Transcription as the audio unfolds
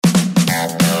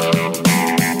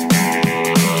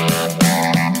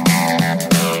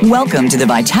Welcome to the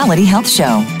Vitality Health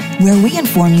Show, where we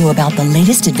inform you about the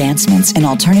latest advancements in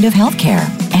alternative health care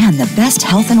and the best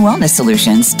health and wellness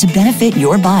solutions to benefit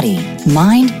your body,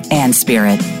 mind, and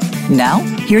spirit. Now,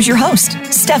 here's your host,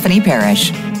 Stephanie Parrish.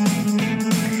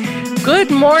 Good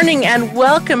morning and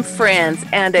welcome, friends,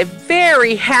 and a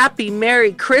very happy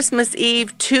Merry Christmas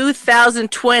Eve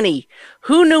 2020.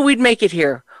 Who knew we'd make it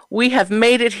here? We have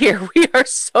made it here. We are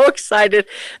so excited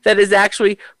that it's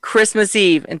actually Christmas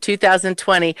Eve in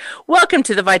 2020. Welcome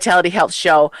to the Vitality Health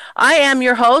Show. I am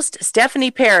your host,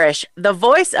 Stephanie Parrish, the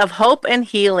voice of hope and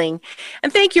healing.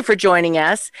 And thank you for joining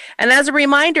us. And as a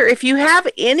reminder, if you have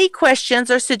any questions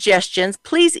or suggestions,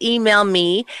 please email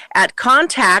me at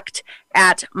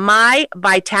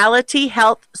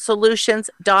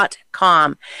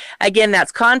contact@myvitalityhealthsolutions.com. Again,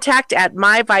 that's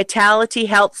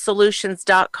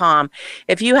contact@myvitalityhealthsolutions.com.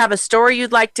 If you have a story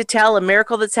you'd like to tell, a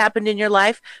miracle that's happened in your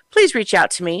life, please reach out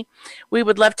to me. We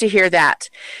would love to hear that.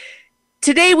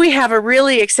 Today we have a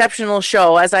really exceptional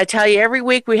show. As I tell you, every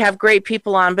week we have great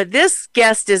people on, but this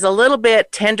guest is a little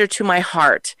bit tender to my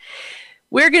heart.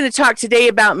 We're going to talk today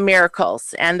about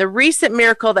miracles and the recent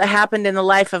miracle that happened in the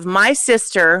life of my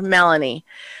sister, Melanie.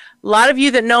 A lot of you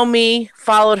that know me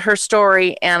followed her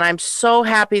story, and I'm so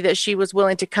happy that she was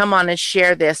willing to come on and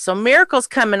share this. So miracles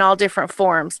come in all different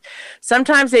forms.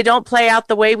 Sometimes they don't play out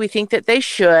the way we think that they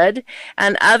should,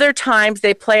 and other times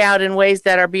they play out in ways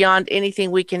that are beyond anything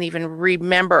we can even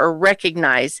remember or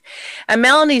recognize. And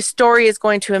Melanie's story is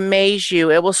going to amaze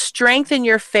you. It will strengthen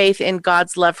your faith in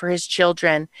God's love for his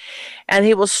children, and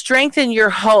he will strengthen your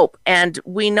hope. And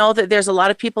we know that there's a lot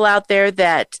of people out there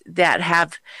that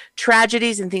have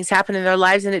tragedies and things happen in their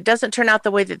lives, and it doesn't turn out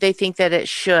the way that they think that it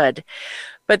should.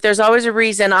 But there's always a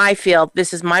reason. I feel,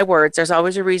 this is my words, there's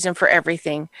always a reason for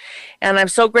everything. And I'm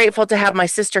so grateful to have my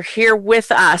sister here with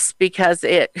us, because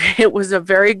it was a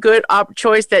very good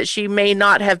choice that she may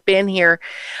not have been here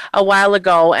a while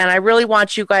ago. And I really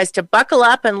want you guys to buckle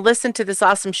up and listen to this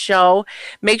awesome show.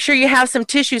 Make sure you have some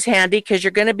tissues handy, because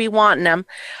you're going to be wanting them.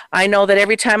 I know that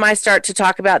every time I start to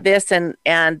talk about this and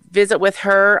visit with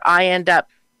her, I end up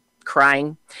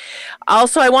crying.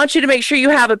 Also, I want you to make sure you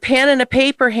have a pen and a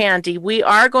paper handy. We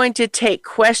are going to take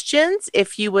questions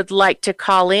if you would like to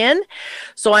call in.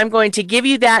 So I'm going to give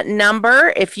you that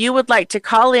number if you would like to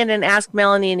call in and ask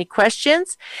Melanie any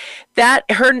questions.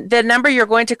 The number you're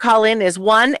going to call in is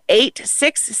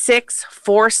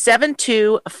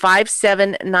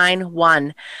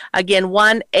 1-866-472-5791. Again,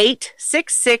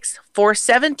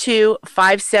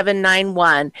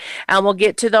 1-866-472-5791. And we'll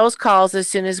get to those calls as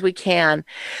soon as we can.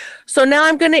 So now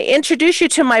I'm going to introduce you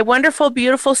to my wonderful,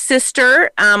 beautiful sister.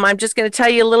 I'm just going to tell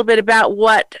you a little bit about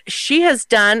what she has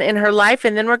done in her life,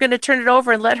 and then we're going to turn it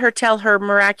over and let her tell her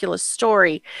miraculous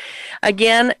story.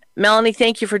 Again, Melanie,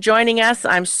 thank you for joining us.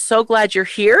 I'm so glad you're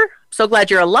here. So glad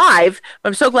you're alive, but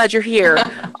I'm so glad you're here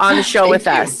on the show with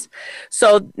us.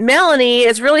 So Melanie,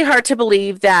 it's really hard to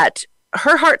believe that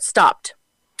her heart stopped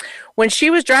when she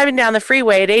was driving down the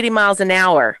freeway at 80 miles an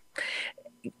hour.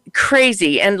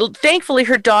 Crazy. And thankfully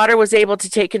her daughter was able to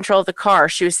take control of the car.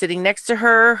 She was sitting next to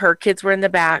her. Her kids were in the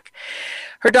back.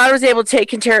 Her daughter was able to take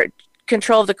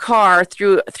control of the car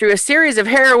through a series of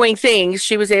harrowing things.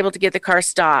 She was able to get the car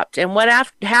stopped. And what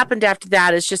happened after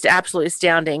that is just absolutely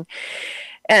astounding.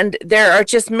 And there are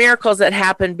just miracles that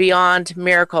happen beyond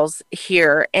miracles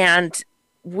here. And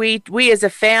we as a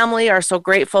family are so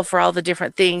grateful for all the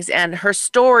different things, and her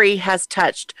story has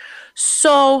touched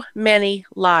so many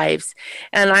lives,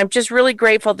 and I'm just really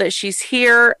grateful that she's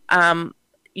here.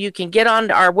 You can get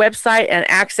on our website and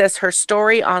access her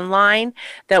story online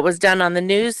that was done on the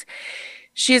news.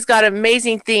 She's got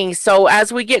amazing things. So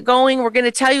as we get going, we're going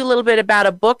to tell you a little bit about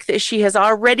a book that she has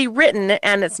already written,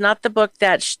 and it's not the book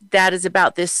that is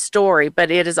about this story, but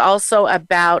it is also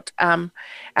about,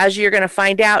 as you're going to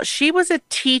find out, she was a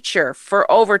teacher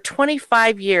for over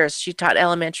 25 years. She taught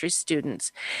elementary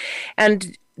students,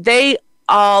 and they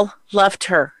all loved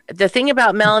her. The thing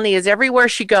about Melanie is everywhere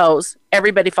she goes,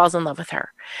 everybody falls in love with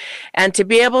her. And to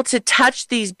be able to touch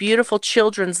these beautiful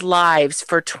children's lives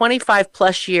for 25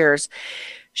 plus years,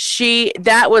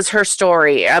 that was her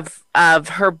story of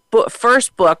her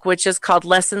first book, which is called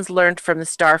Lessons I Learned from the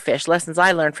Starfish.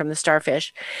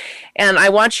 And I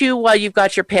want you, while you've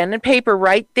got your pen and paper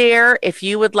right there, if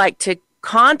you would like to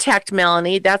contact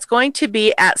Melanie, that's going to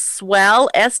be at Swell,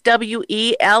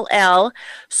 SWELL,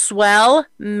 Swell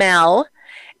Mel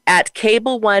at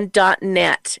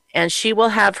cableone.net, and she will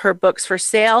have her books for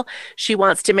sale. She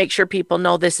wants to make sure people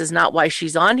know this is not why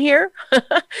she's on here,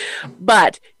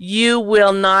 but you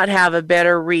will not have a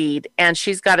better read. And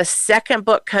she's got a second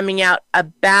book coming out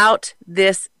about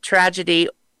this tragedy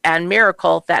and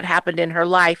miracle that happened in her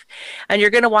life. And you're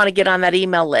going to want to get on that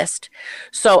email list.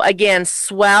 So again,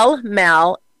 Swell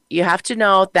Mel, you have to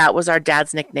know that was our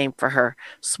dad's nickname for her.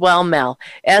 Swell Mel.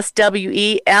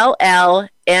 SWELLMEL.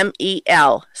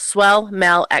 Swell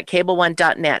Mel at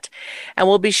cable1.net. And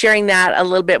we'll be sharing that a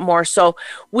little bit more. So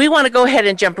we want to go ahead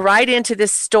and jump right into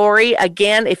this story.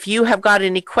 Again, if you have got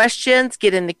any questions,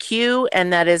 get in the queue,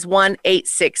 and that is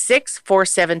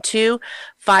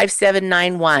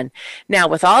 1-866-472-5791. Now,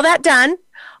 with all that done,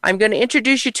 I'm going to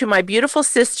introduce you to my beautiful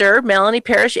sister, Melanie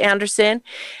Parrish Anderson,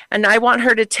 and I want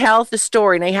her to tell the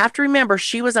story. Now, you have to remember,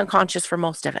 she was unconscious for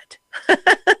most of it.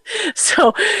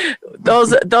 So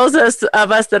those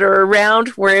of us that are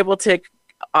around were able to,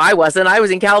 I wasn't. I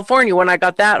was in California when I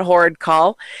got that horrid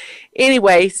call.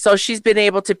 Anyway, so she's been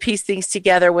able to piece things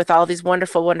together with all these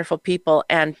wonderful, wonderful people,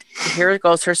 and here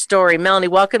goes her story. Melanie,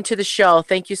 welcome to the show.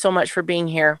 Thank you so much for being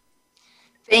here.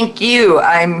 Thank you.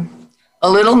 I'm a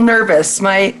little nervous.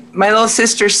 My little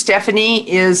sister Stephanie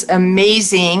is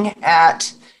amazing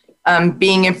at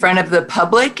being in front of the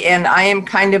public, and I am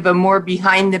kind of a more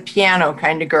behind the piano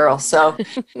kind of girl. So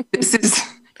this is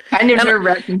kind of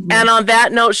nerve-wracking. And on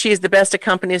that note, she's the best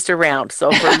accompanist around.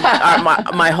 So for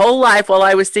my whole life while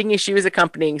I was singing, she was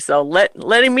accompanying. So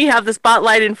letting me have the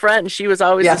spotlight in front, and she was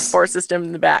always the support system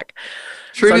in the back.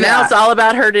 True. So now it's all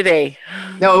about her today.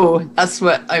 No, that's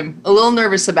what I'm a little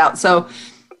nervous about. So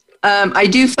I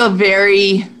do feel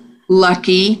very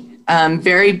lucky,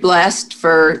 very blessed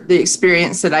for the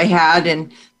experience that I had.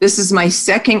 And this is my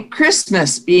second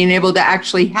Christmas being able to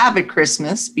actually have a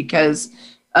Christmas because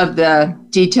of the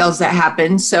details that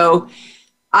happened. So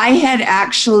I had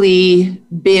actually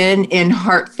been in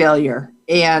heart failure,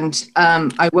 and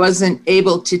I wasn't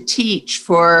able to teach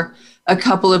for a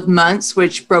couple of months,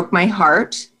 which broke my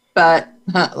heart, but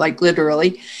like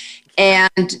literally.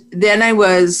 And then I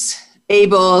was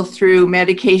able, through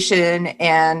medication,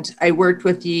 and I worked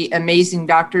with the amazing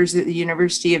doctors at the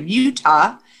University of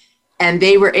Utah, and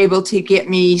they were able to get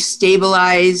me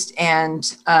stabilized. And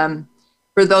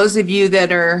for those of you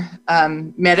that are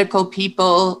medical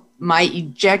people, my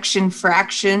ejection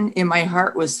fraction in my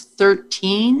heart was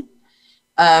 13,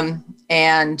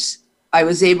 and I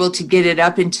was able to get it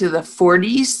up into the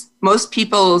 40s. Most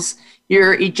people's,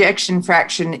 your ejection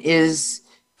fraction is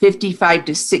 55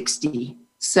 to 60.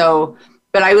 So,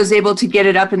 but I was able to get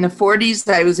it up in the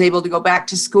 40s. I was able to go back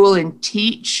to school and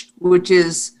teach, which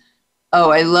is,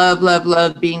 I love, love,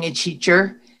 love being a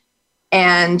teacher.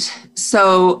 And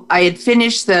so I had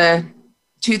finished the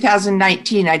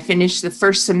 2019, I'd finished the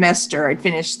first semester. I'd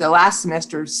finished the last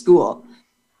semester of school.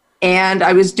 And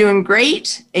I was doing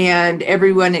great, and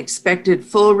everyone expected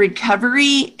full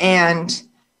recovery. And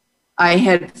I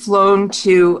had flown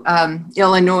to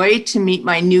Illinois to meet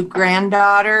my new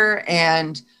granddaughter,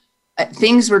 and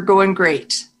things were going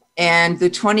great. And the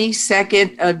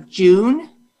 22nd of June,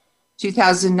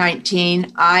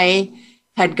 2019, I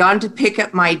had gone to pick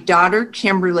up my daughter,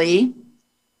 Kimberly,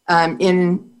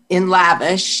 in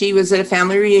Lavish. She was at a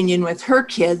family reunion with her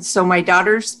kids. So my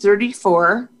daughter's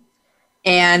 34,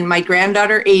 and my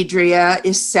granddaughter, Adria,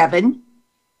 is 7,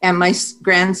 and my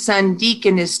grandson,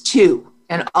 Deacon, is 2.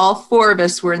 And all 4 of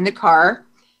us were in the car.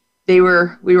 We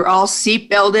were all seat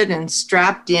belted and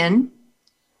strapped in.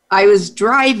 I was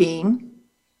driving,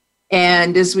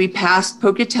 and as we passed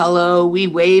Pocatello, we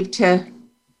waved to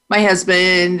my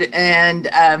husband, and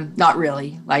not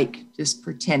really, like just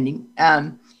pretending.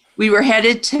 We were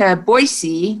headed to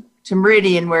Boise, to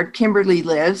Meridian, where Kimberly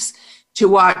lives, to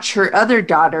watch her other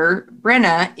daughter,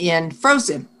 Brenna, in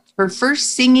Frozen, her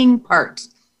first singing part.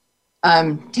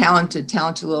 Talented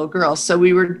little girl. So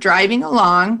we were driving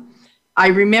along. I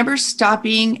remember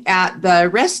stopping at the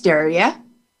rest area,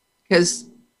 because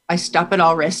I stop at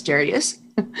all rest areas,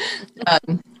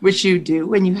 which you do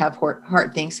when you have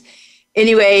heart things.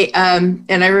 Anyway, and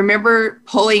I remember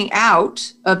pulling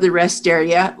out of the rest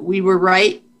area. We were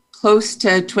right close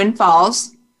to Twin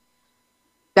Falls.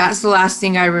 That's the last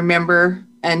thing I remember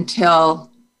until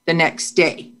the next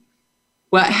day.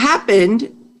 What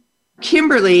happened,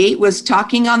 Kimberly was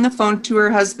talking on the phone to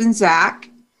her husband, Zach,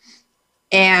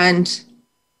 and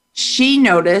she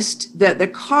noticed that the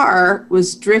car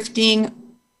was drifting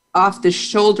off the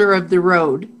shoulder of the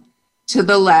road to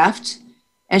the left,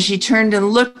 and she turned and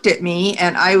looked at me,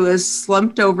 and I was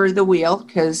slumped over the wheel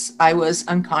because I was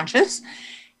unconscious,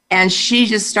 and she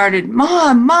just started,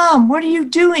 Mom, what are you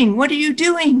doing? What are you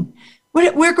doing?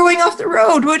 We're going off the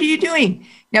road. What are you doing?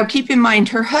 Now, keep in mind,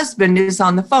 her husband is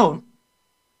on the phone.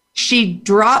 She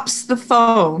drops the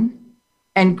phone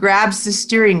and grabs the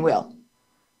steering wheel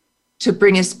to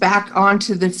bring us back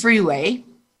onto the freeway,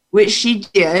 which she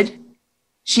did.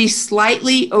 She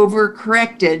slightly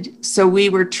overcorrected, so we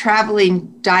were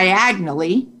traveling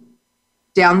diagonally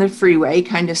down the freeway,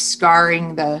 kind of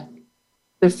scarring the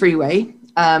freeway.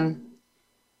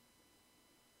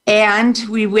 And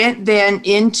we went then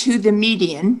into the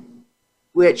median,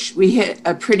 which we hit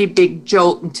a pretty big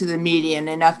jolt into the median,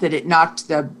 enough that it knocked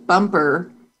the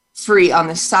bumper free on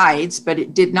the sides, but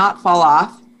it did not fall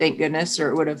off, thank goodness, or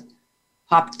it would have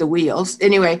popped the wheels.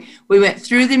 Anyway, we went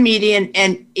through the median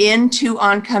and into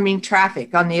oncoming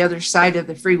traffic on the other side of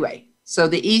the freeway. So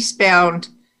the eastbound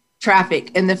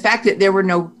traffic, and the fact that there were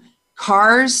no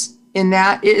cars in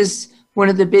that is one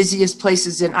of the busiest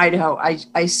places in Idaho.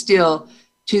 I still,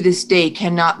 to this day,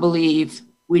 cannot believe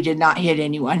we did not hit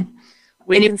anyone.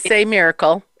 We can say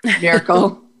miracle.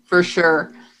 Miracle, for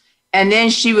sure. And then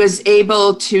she was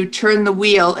able to turn the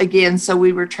wheel again, so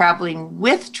we were traveling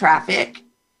with traffic.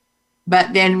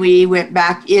 But then we went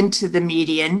back into the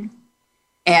median,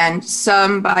 and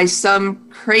by some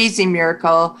crazy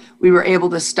miracle, we were able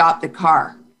to stop the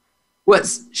car.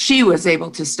 She was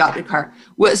able to stop the car.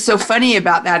 What's so funny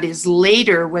about that is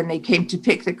later when they came to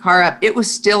pick the car up, it was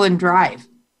still in drive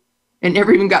and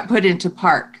never even got put into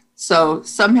park. So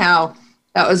somehow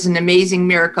that was an amazing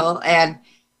miracle. And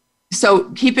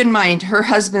so keep in mind, her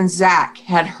husband, Zach,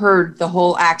 had heard the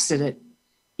whole accident.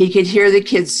 He could hear the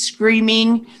kids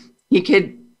screaming.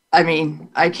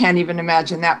 I can't even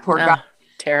imagine that poor guy.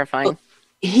 Terrifying.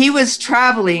 He was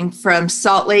traveling from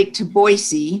Salt Lake to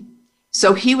Boise.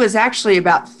 So he was actually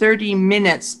about 30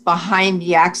 minutes behind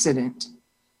the accident.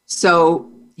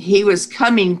 So he was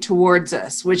coming towards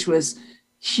us, which was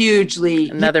hugely...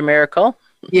 Another miracle.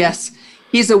 Yes.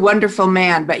 He's a wonderful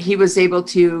man, but he was able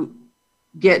to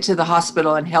get to the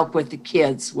hospital and help with the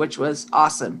kids, which was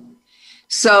awesome.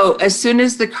 So as soon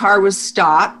as the car was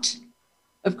stopped,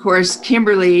 of course,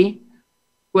 Kimberly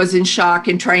was in shock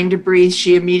and trying to breathe.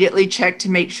 She immediately checked to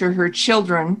make sure her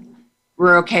children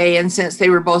were okay. And since they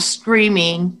were both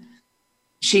screaming,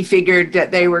 she figured that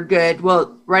they were good.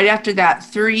 Well, right after that,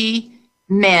 3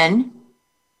 men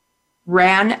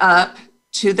ran up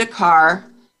to the car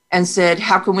and said,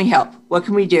 "How can we help? What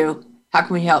can we do? How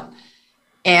can we help?"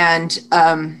 And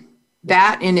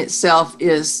that in itself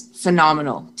is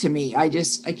phenomenal to me. I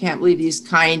can't believe these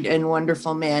kind and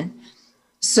wonderful men.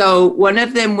 So one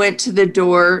of them went to the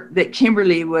door that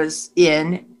Kimberly was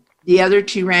in. The other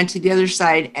 2 ran to the other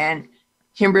side, and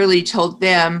Kimberly told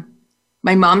them,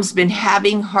 "My mom's been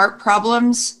having heart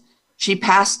problems. She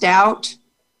passed out."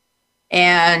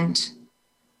 And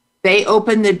they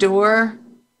opened the door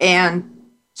and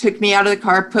took me out of the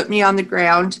car, put me on the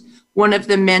ground. One of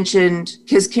them mentioned,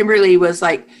 because Kimberly was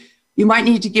like, "You might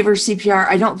need to give her CPR.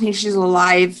 I don't think she's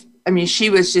alive." I mean, she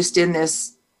was just in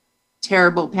this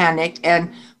terrible panic.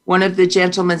 And one of the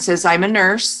gentlemen says, "I'm a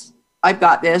nurse. I've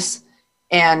got this."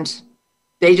 And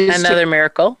they just... Another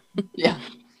miracle. Yeah.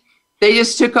 They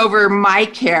just took over my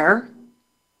care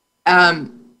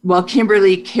while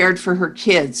Kimberly cared for her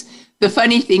kids. The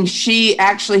funny thing, she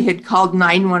actually had called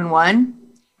 911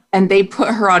 and they put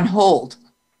her on hold,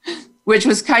 which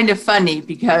was kind of funny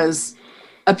because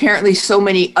apparently so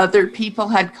many other people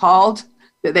had called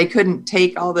that they couldn't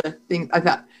take all the things.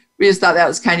 We just thought that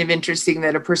was kind of interesting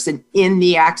that a person in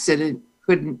the accident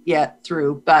couldn't get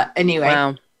through. But anyway,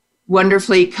 wow.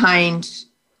 Wonderfully kind,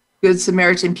 Good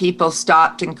Samaritan people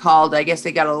stopped and called. I guess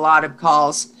they got a lot of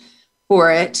calls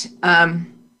for it.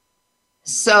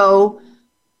 So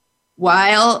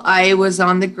while I was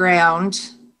on the ground,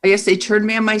 I guess they turned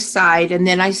me on my side and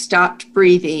then I stopped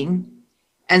breathing.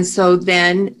 And so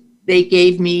then they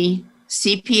gave me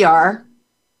CPR.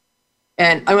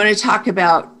 And I want to talk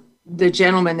about the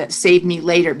gentleman that saved me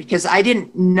later because I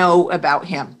didn't know about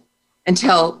him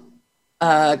until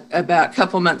about a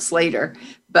couple months later.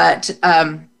 But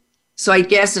so I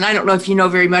guess, and I don't know if you know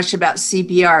very much about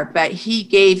CPR, but he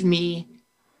gave me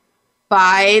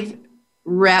 5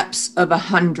 reps of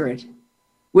 100,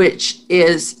 which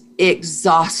is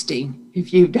exhausting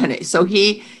if you've done it. So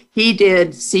he did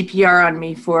CPR on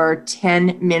me for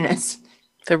 10 minutes.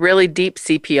 It's a really deep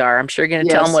CPR. I'm sure you're going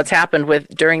to tell him what's happened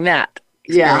during that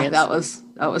experience. Yeah, that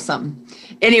was something.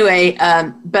 Anyway,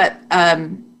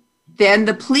 then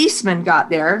the policeman got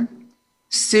there,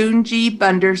 Soonji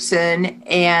Bunderson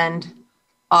and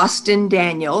Austin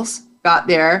Daniels got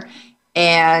there,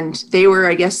 and they were,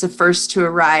 I guess, the first to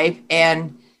arrive.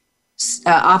 And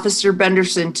Officer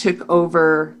Bunderson took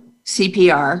over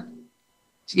CPR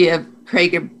to give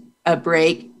Craig a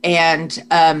break, and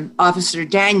Officer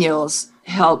Daniels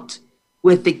helped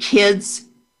with the kids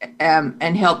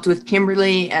and helped with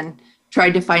Kimberly and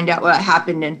tried to find out what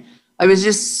happened. And I was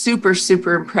just super,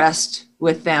 super impressed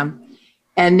with them.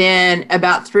 And then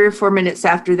about 3 or 4 minutes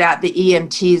after that, the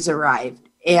EMTs arrived,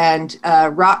 and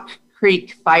Rock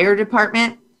Creek Fire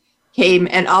Department came,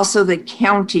 and also the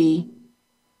county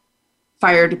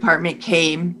fire department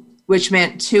came, which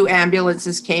meant 2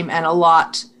 ambulances came and a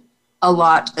lot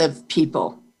of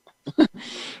people.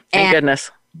 Thank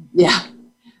goodness. Yeah.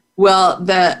 Well,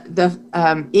 the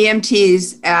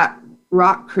EMTs at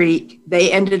Rock Creek,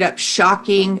 they ended up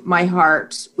shocking my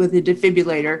heart with a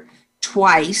defibrillator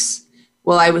twice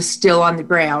while I was still on the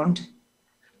ground.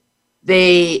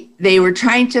 They were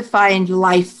trying to find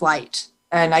life flight,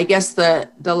 and I guess the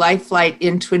life flight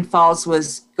in Twin Falls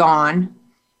was gone,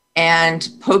 and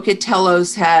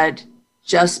Pocatello's had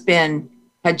just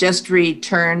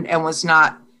returned and was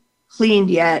not cleaned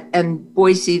yet, and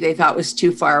Boise they thought was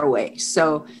too far away.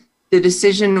 So the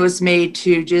decision was made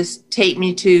to just take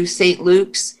me to St.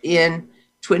 Luke's in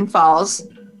Twin Falls,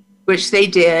 which they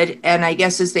did. And I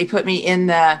guess as they put me in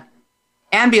the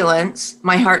ambulance,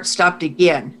 my heart stopped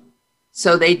again.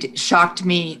 So they shocked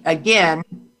me again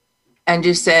and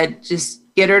just said, just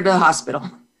get her to the hospital.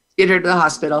 Get her to the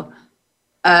hospital.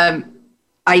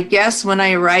 I guess when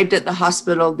I arrived at the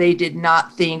hospital, they did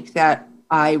not think that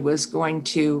I was going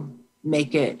to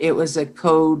make it. It was a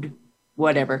code,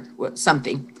 whatever,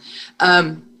 something.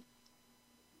 But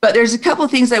there's a couple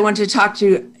of things I want to talk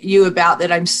to you about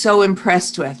that I'm so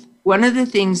impressed with. One of the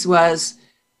things was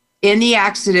in the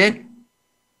accident,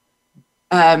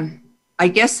 I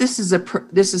guess this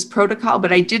is protocol,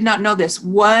 but I did not know this.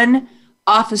 One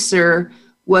officer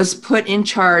was put in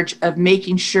charge of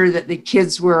making sure that the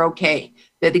kids were okay,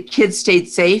 that the kids stayed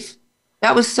safe.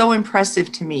 That was so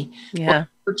impressive to me. Yeah. I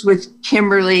worked with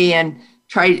Kimberly and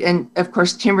of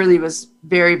course, Kimberly was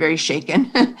very, very shaken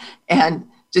and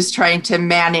just trying to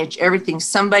manage everything.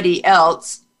 Somebody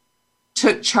else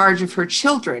took charge of her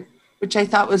children, which I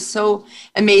thought was so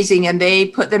amazing. And they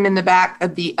put them in the back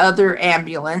of the other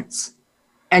ambulance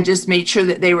and just made sure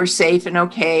that they were safe and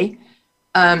okay.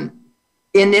 In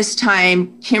this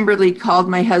time, Kimberly called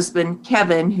my husband,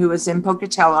 Kevin, who was in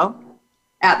Pocatello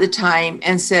at the time,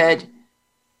 and said,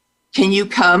 can you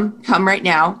come right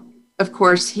now? Of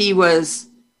course, he was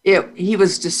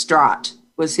distraught,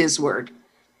 was his word.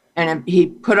 And he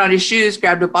put on his shoes,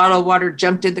 grabbed a bottle of water,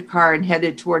 jumped in the car, and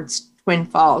headed towards Twin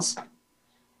Falls.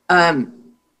 And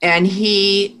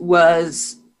he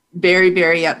was very,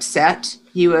 very upset.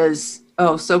 He was,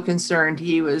 so concerned.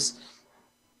 He was,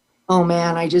 oh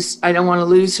man, I don't want to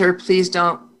lose her. Please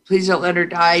don't let her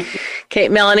die. Okay,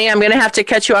 Melanie, I'm going to have to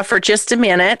cut you off for just a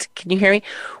minute. Can you hear me?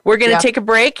 We're going to take a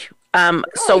break.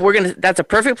 So that's a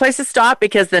perfect place to stop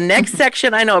because the next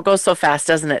section, I know it goes so fast,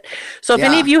 doesn't it? So if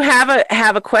any of you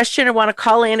have a question or want to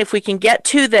call in, if we can get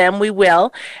to them, we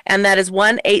will. And that is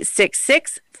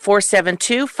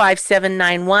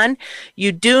 1-866-472-5791.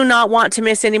 You do not want to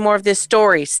miss any more of this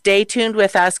story. Stay tuned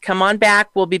with us. Come on back.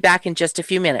 We'll be back in just a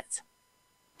few minutes.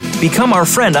 Become our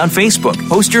friend on Facebook.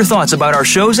 Post your thoughts about our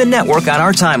shows and network on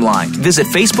our timeline. Visit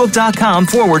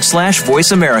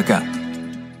facebook.com/Voice America.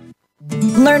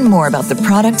 Learn more about the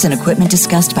products and equipment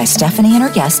discussed by Stephanie and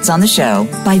her guests on the show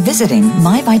by visiting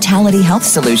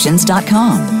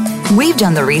myvitalityhealthsolutions.com. We've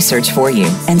done the research for you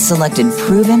and selected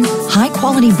proven,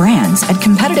 high-quality brands at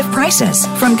competitive prices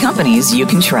from companies you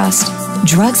can trust.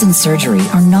 Drugs and surgery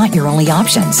are not your only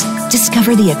options.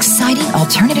 Discover the exciting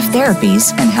alternative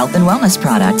therapies and health and wellness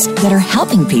products that are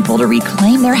helping people to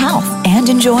reclaim their health and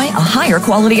enjoy a higher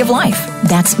quality of life.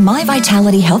 That's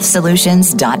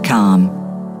myvitalityhealthsolutions.com.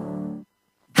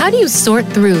 How do you sort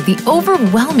through the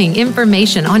overwhelming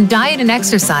information on diet and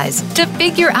exercise to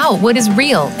figure out what is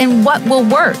real and what will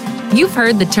work? You've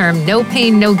heard the term no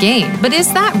pain, no gain, but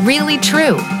is that really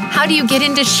true? How do you get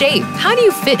into shape? How do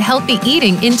you fit healthy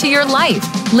eating into your life?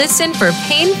 Listen for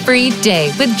Pain-Free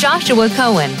Day with Joshua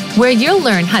Cohen, where you'll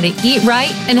learn how to eat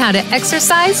right and how to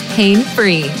exercise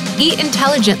pain-free. Eat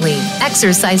intelligently,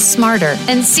 exercise smarter,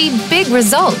 and see big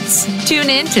results. Tune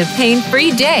in to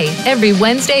Pain-Free Day every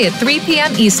Wednesday at 3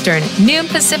 p.m. Eastern, noon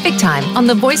Pacific Time on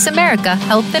the Voice America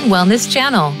Health and Wellness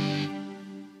Channel.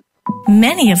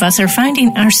 Many of us are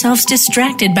finding ourselves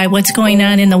distracted by what's going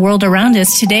on in the world around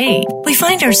us today. We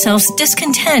find ourselves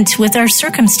discontent with our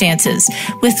circumstances,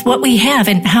 with what we have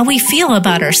and how we feel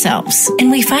about ourselves. And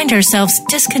we find ourselves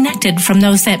disconnected from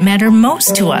those that matter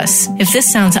most to us. If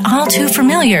this sounds all too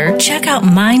familiar, check out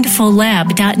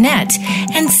mindfullab.net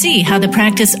and see how the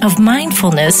practice of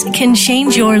mindfulness can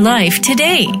change your life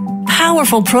today.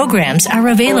 Powerful programs are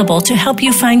available to help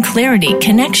you find clarity,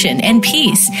 connection, and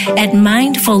peace at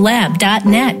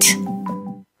mindfullab.net.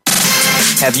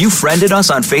 Have you friended us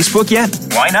on Facebook yet?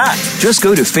 Why not? Just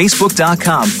go to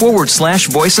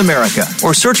facebook.com/Voice America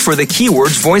or search for the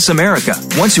keywords Voice America.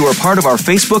 Once you are part of our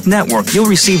Facebook network, you'll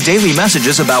receive daily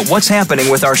messages about what's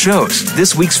happening with our shows,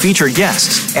 this week's featured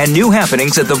guests, and new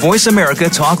happenings at the Voice America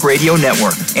Talk Radio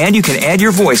Network. And you can add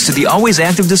your voice to the always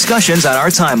active discussions on our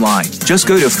timeline. Just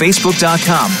go to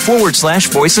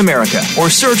facebook.com/Voice America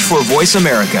or search for Voice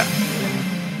America.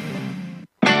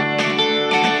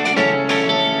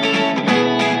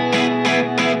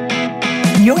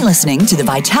 You're listening to the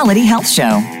Vitality Health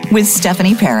Show with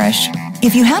Stephanie Parrish.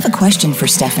 If you have a question for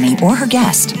Stephanie or her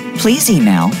guest, please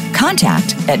email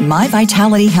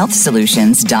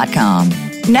contact@myvitalityhealthsolutions.com.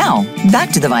 Now,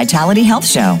 back to the Vitality Health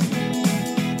Show.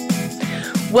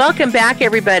 Welcome back,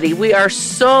 everybody. We are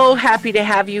so happy to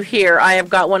have you here. I have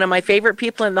got one of my favorite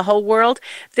people in the whole world.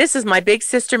 This is my big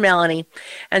sister, Melanie,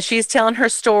 and she's telling her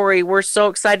story. We're so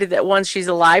excited that, one, she's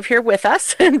alive here with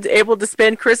us and able to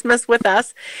spend Christmas with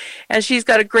us, and she's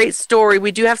got a great story.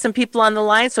 We do have some people on the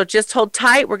line, so just hold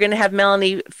tight. We're going to have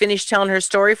Melanie finish telling her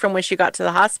story from when she got to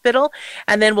the hospital,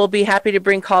 and then we'll be happy to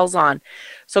bring calls on.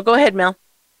 So go ahead, Mel.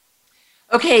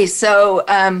 Okay, so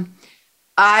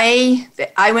I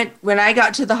went, when I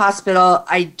got to the hospital,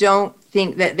 I don't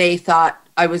think that they thought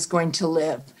I was going to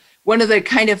live. One of the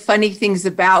kind of funny things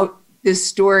about this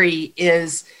story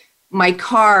is my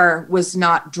car was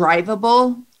not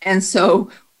drivable. And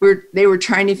so they were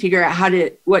trying to figure out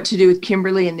what to do with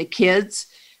Kimberly and the kids.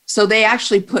 So they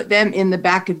actually put them in the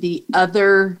back of the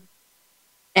other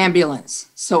ambulance.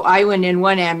 So I went in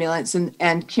one ambulance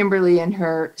and Kimberly and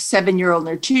her 7-year-old and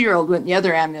her 2-year-old went in the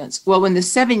other ambulance. Well, when the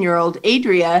 7-year-old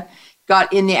Adria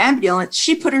got in the ambulance,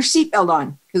 she put her seatbelt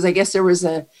on because I guess there was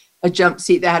a jump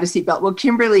seat that had a seatbelt. Well,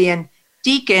 Kimberly and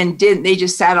Deacon didn't. They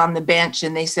just sat on the bench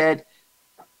and they said,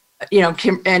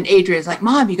 and Adria's like,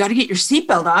 Mom, you got to get your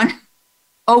seatbelt on.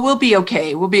 Oh, we'll be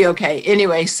okay. We'll be okay.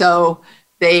 Anyway, so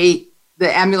the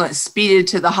ambulance speeded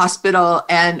to the hospital,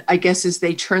 and I guess as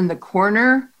they turned the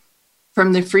corner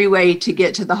from the freeway to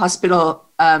get to the hospital,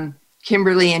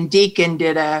 Kimberly and Deacon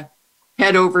did a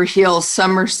head over heels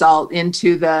somersault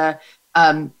into the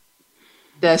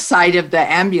side of the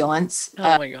ambulance.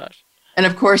 Oh my gosh. And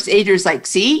of course, Adria's like,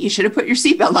 see, you should have put your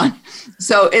seatbelt on.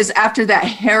 So as after that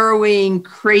harrowing,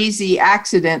 crazy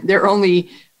accident, their only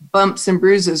bumps and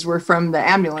bruises were from the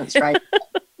ambulance, right?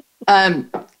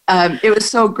 It was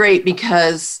so great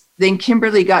because then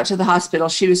Kimberly got to the hospital.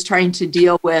 She was trying to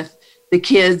deal with the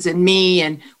kids and me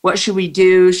and what should we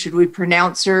do? Should we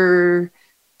pronounce her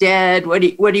dead? What do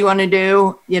you want to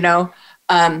do?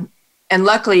 And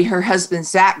luckily her husband,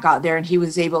 Zach, got there and he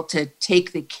was able to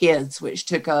take the kids, which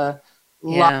took a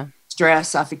lot of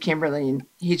stress off of Kimberly. And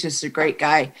he's just a great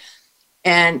guy.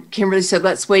 And Kimberly said,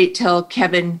 let's wait till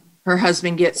Kevin, her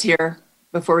husband, gets here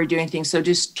before we do anything. So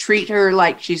just treat her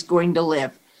like she's going to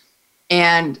live.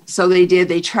 And so they did.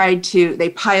 They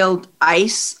piled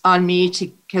ice on me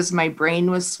because my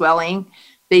brain was swelling.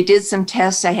 They did some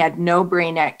tests. I had no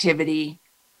brain activity.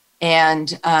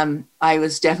 And I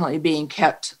was definitely being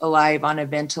kept alive on a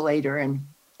ventilator. And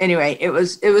anyway, it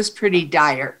was pretty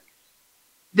dire.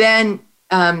 Then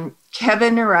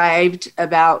Kevin arrived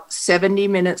about 70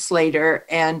 minutes later.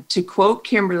 And to quote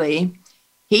Kimberly,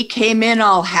 he came in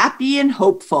all happy and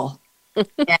hopeful.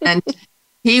 And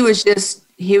he was just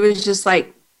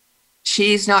like,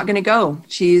 she's not going to go.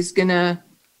 She's going to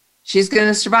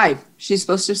survive. She's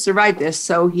supposed to survive this.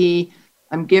 So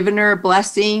I'm giving her a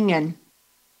blessing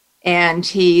and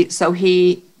he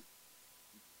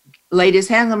laid his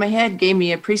hands on my head, gave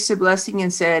me a priesthood blessing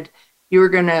and said, you are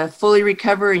going to fully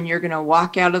recover and you're going to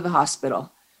walk out of the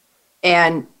hospital.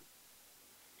 And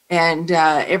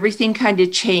everything kind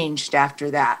of changed after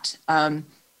that.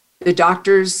 The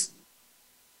doctors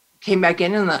came back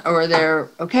in they're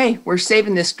okay, we're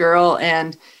saving this girl.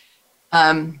 And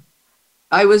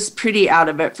I was pretty out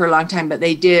of it for a long time, but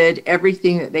they did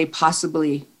everything that they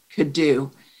possibly could do.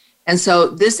 And so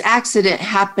this accident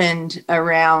happened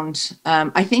around,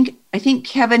 I think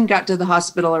Kevin got to the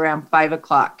hospital around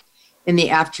 5:00 in the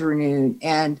afternoon.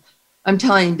 And I'm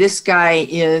telling you, this guy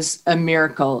is a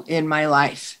miracle in my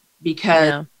life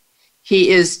because he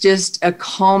is just a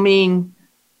calming,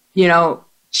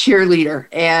 cheerleader.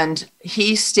 And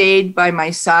he stayed by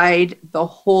my side the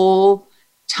whole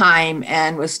time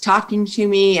and was talking to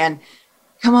me and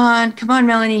come on,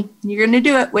 Melanie, you're going to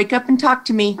do it. Wake up and talk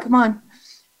to me. Come on.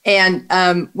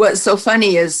 And what's so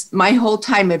funny is my whole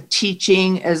time of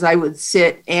teaching, as I would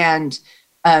sit and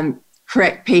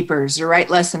correct papers or write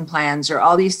lesson plans or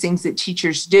all these things that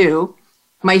teachers do,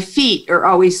 my feet are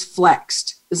always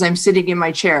flexed as I'm sitting in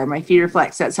my chair. My feet are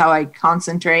flexed. That's how I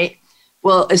concentrate.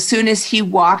 Well, as soon as he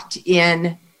walked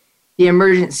in the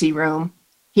emergency room,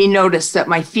 he noticed that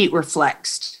my feet were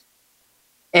flexed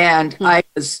and I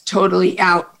was totally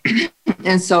out.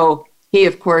 And so he,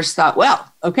 of course, thought,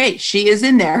 well, okay, she is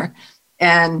in there.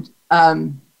 And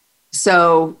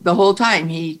so the whole time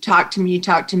he talked to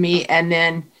me. And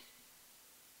then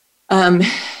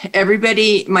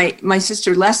everybody, my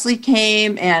sister Leslie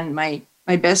came, and my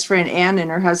best friend Ann and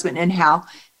her husband and Hal,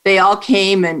 they all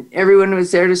came, and everyone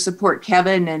was there to support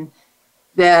Kevin. And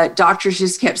the doctors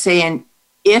just kept saying,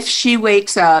 if she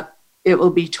wakes up, it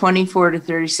will be 24 to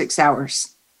 36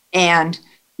 hours. And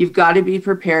you've got to be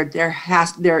prepared.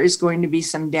 There is going to be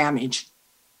some damage.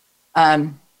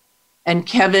 And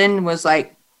Kevin was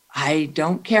like, I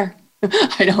don't care.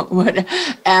 I don't want to.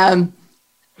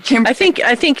 I think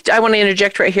I want to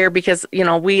interject right here because,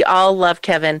 we all love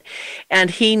Kevin, and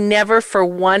he never for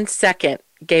 1 second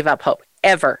gave up hope,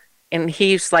 ever. And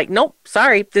he's like, nope,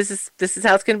 sorry, this is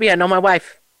how it's going to be. I know my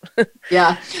wife.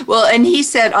 Yeah. Well, and he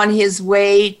said on his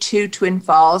way to Twin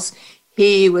Falls,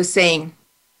 he was saying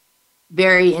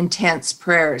very intense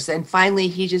prayers. And finally,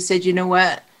 he just said, you know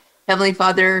what, Heavenly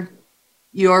Father,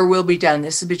 your will be done.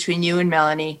 This is between you and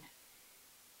Melanie.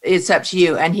 It's up to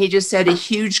you. And he just said a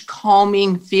huge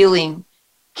calming feeling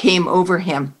came over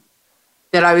him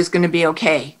that I was going to be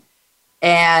okay.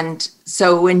 And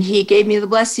so when he gave me the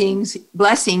blessing,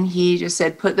 he just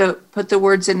said, put the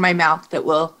words in my mouth that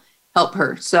will help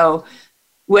her. So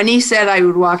when he said I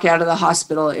would walk out of the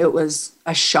hospital, it was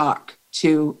a shock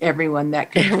to everyone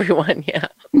that could. Everyone, yeah.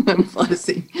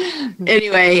 Blessing.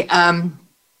 Anyway,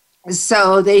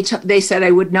 so they said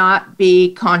I would not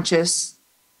be conscious.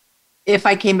 If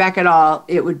I came back at all,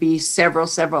 it would be several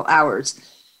hours.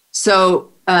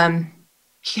 So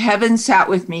Kevin sat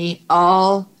with me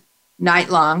all night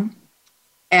long.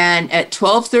 And at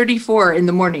 12:34 in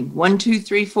the morning, 1, 2,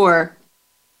 3, 4,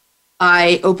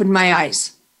 I opened my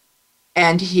eyes.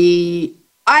 And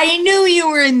I knew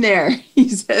you were in there. He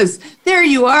says, there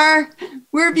you are.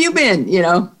 Where have you been?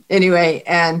 Anyway,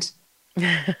 and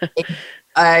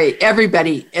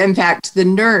everybody, in fact, the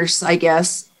nurse, I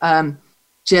guess,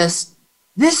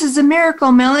 this is a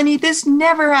miracle, Melanie. This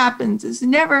never happens. And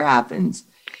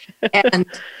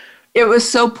it was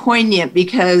so poignant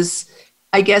because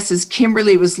I guess as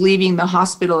Kimberly was leaving the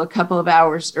hospital a couple of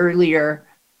hours earlier,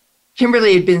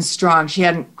 Kimberly had been strong. She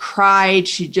hadn't cried.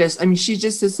 She's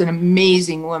just an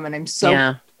amazing woman. I'm so proud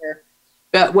of her.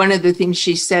 But one of the things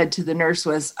she said to the nurse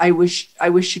was, I wish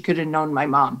you could have known my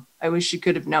mom. I wish you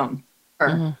could have known her.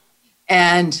 Mm-hmm.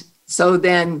 And so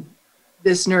then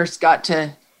this nurse got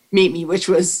to meet me, which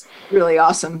was really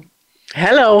awesome.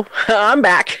 Hello, I'm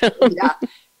back. Yeah.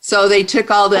 So they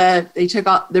took all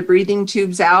the breathing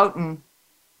tubes out, and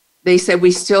they said,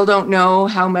 we still don't know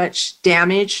how much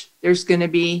damage there's going to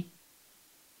be.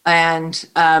 And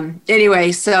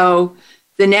anyway, so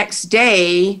the next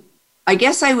day, I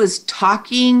guess I was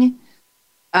talking.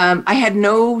 I had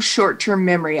no short-term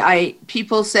memory.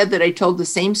 People said that I told the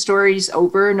same stories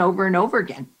over and over and over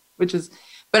again,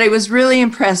 but I was really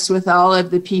impressed with all of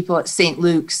the people at St.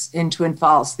 Luke's in Twin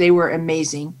Falls. They were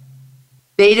amazing.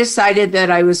 They decided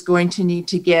that I was going to need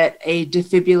to get a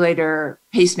defibrillator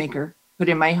pacemaker put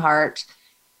in my heart.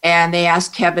 And they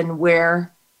asked Kevin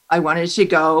where I wanted to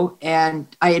go. And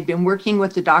I had been working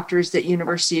with the doctors at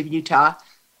University of Utah.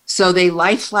 So they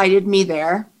life-flighted me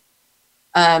there.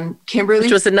 Kimberly.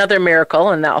 Which was another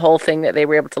miracle, and that whole thing that they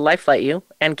were able to life-flight you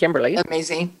and Kimberly.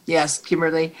 Amazing. Yes,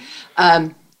 Kimberly.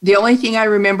 The only thing I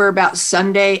remember about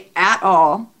Sunday at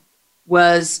all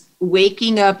was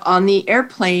waking up on the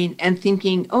airplane and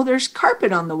thinking, oh, there's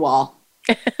carpet on the wall.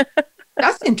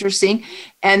 That's interesting.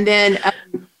 And then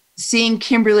seeing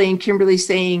Kimberly and Kimberly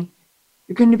saying,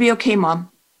 you're going to be okay, Mom.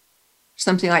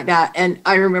 Something like that. And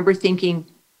I remember thinking,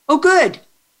 oh, good.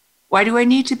 Why do I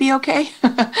need to be okay?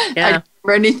 Yeah. I don't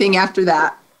remember anything after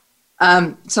that.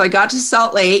 So I got to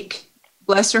Salt Lake.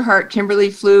 Bless her heart, Kimberly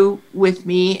flew with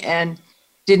me and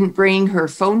didn't bring her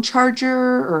phone charger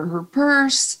or her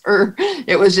purse, or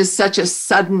it was just such a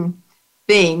sudden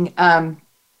thing.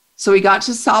 So we got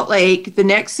to Salt Lake. The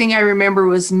next thing I remember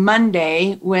was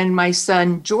Monday when my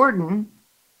son Jordan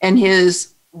and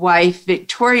his wife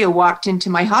Victoria walked into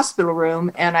my hospital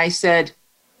room, and I said,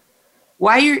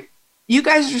 you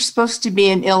guys are supposed to be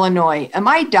in Illinois. Am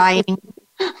I dying?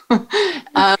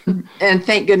 And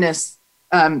thank goodness,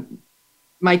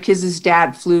 my kids'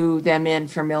 dad flew them in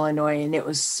from Illinois, and it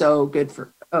was so good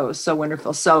so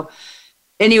wonderful. So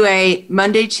anyway,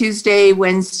 Monday, Tuesday,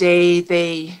 Wednesday,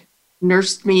 they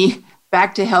nursed me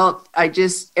back to health.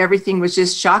 Everything was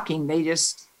just shocking. They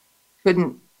just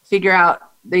couldn't figure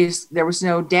out, there was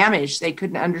no damage. They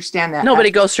couldn't understand that. Nobody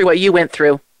goes through what you went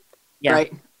through. Yeah.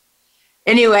 Right.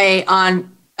 Anyway,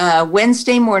 on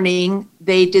Wednesday morning,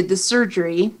 they did the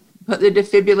surgery, put the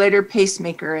defibrillator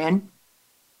pacemaker in.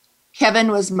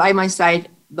 Kevin was by my side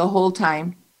the whole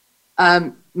time.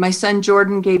 My son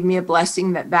Jordan gave me a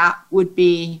blessing that would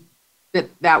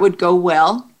go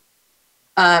well.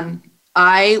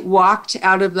 I walked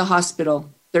out of the hospital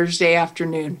Thursday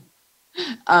afternoon.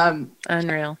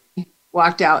 Unreal.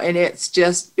 Walked out, and it's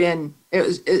just been,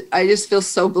 I just feel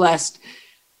so blessed.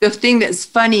 The thing that's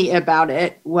funny about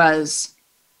it was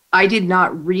I did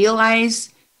not realize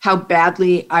how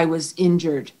badly I was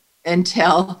injured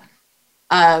until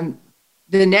the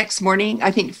next morning.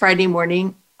 I think Friday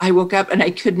morning, I woke up and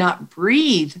I could not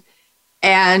breathe.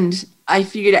 And I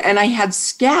figured, and I had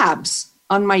scabs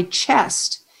on my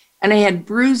chest, and I had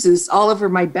bruises all over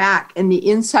my back, and the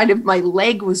inside of my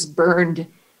leg was burned.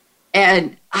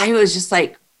 And I was just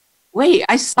like, wait,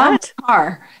 I saw the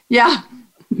car. Yeah.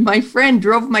 My friend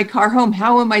drove my car home.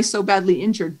 How am I so badly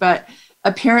injured? But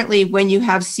apparently when you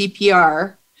have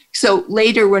CPR, so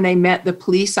later when I met the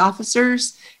police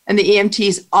officers and the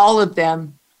EMTs, all of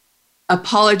them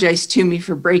apologized to me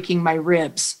for breaking my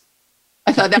ribs.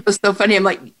 I thought that was so funny. I'm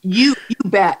like, you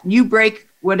bet, you break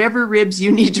whatever ribs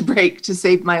you need to break to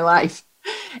save my life.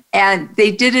 And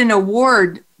they did an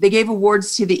award. They gave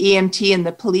awards to the EMT and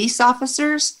the police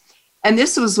officers. And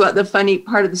this was what the funny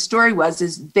part of the story was,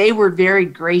 is they were very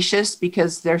gracious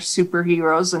because they're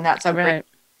superheroes, and that's how great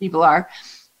people are.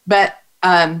 But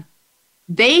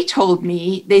they told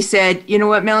me, they said, you know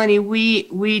what, Melanie,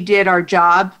 we did our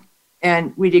job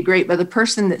and we did great, but the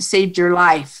person that saved your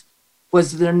life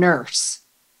was the nurse.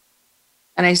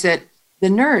 And I said, the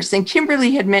nurse? And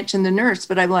Kimberly had mentioned the nurse,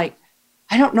 but I'm like,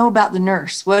 I don't know about the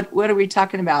nurse. What are we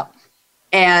talking about?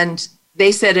 And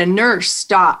they said a nurse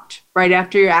stopped right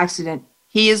after your accident.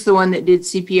 He is the one that did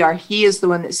CPR. He is the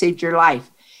one that saved your life.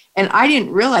 And I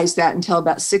didn't realize that until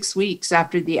about 6 weeks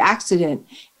after the accident.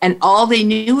 And all they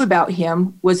knew about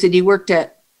him was that he worked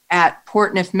at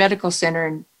Portneuf Medical Center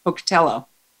in Pocatello.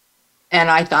 And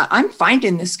I thought, I'm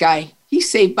finding this guy. He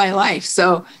saved my life.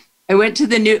 So I went to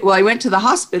the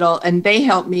hospital, and they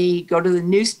helped me go to the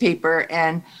newspaper,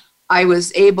 and I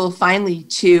was able finally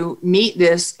to meet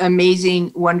this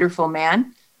amazing, wonderful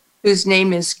man whose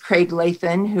name is Craig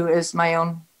Lathan, who is my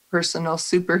own personal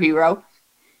superhero.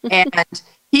 And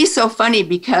he's so funny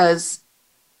because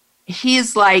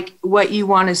he's like what you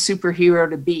want a superhero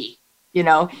to be. You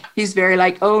know, he's very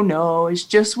like, oh no, it's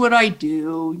just what I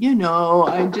do. You know,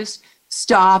 I just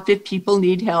stop if people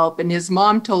need help. And his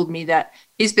mom told me that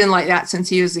he's been like that since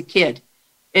he was a kid.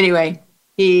 Anyway,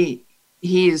 he's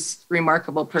a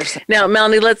remarkable person. Now,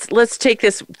 Melanie, let's take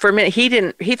this for a minute.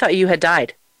 He thought you had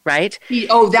died, right?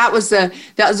 That was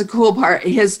a cool part.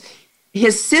 His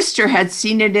sister had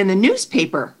seen it in the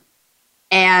newspaper,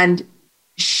 and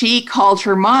she called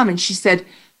her mom and she said,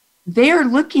 they're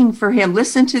looking for him.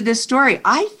 Listen to this story.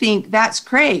 I think that's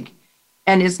Craig.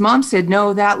 And his mom said,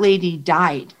 no, that lady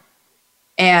died.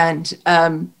 And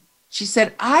she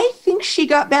said, I think she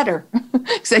got better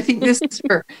because I think this is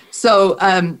her. So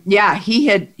he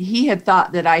had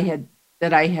thought that I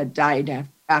had died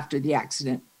after the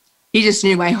accident. He just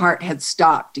knew my heart had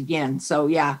stopped again. So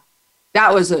yeah,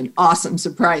 that was an awesome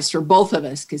surprise for both of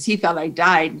us because he thought I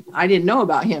died. I didn't know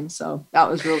about him. So that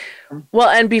was really fun. Well,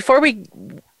 and before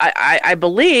I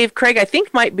believe Craig, I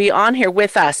think might be on here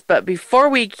with us, but before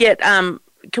we get,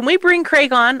 can we bring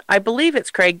Craig on? I believe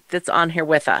it's Craig that's on here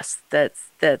with us.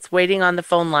 That's waiting on the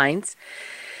phone lines.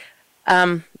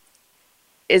 Craig,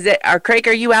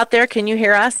 are you out there? Can you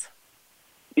hear us?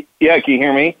 Yeah, can you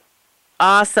hear me?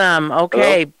 Awesome.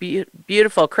 Okay.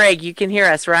 Beautiful. Craig, you can hear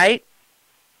us, right?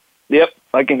 Yep,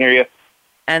 I can hear you.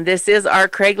 And this is our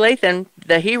Craig Lathan,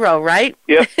 the hero, right?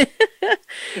 Yep.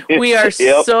 We are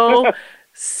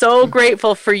so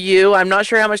grateful for you. I'm not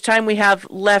sure how much time we have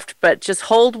left, but just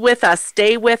hold with us,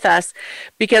 stay with us,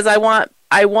 because I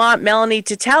want Melanie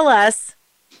to tell us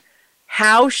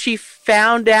how she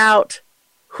found out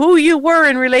who you were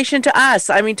in relation to us.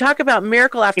 I mean, talk about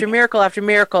miracle after miracle after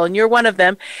miracle, and you're one of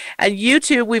them. And you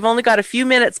two, we've only got a few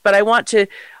minutes, but I want to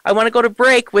go to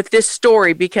break with this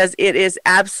story because it is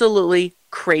absolutely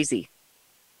crazy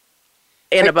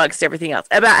and amongst everything else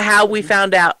about how we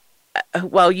found out.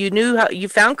 Well, you knew how you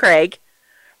found Craig,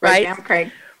 right? I found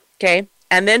Craig. Okay.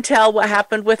 And then tell what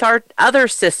happened with our other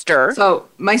sister. So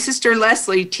my sister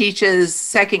Leslie teaches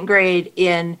second grade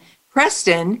in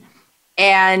Preston.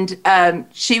 And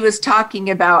she was talking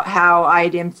about how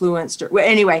I'd influenced her. Well,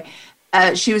 anyway,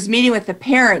 she was meeting with the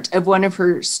parent of one of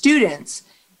her students,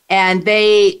 and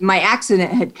my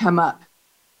accident had come up.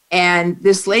 And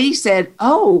this lady said,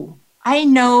 oh, I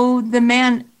know the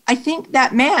man. I think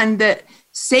that man that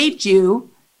saved you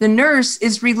the nurse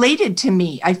is related to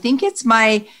me. I think it's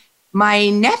my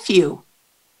nephew.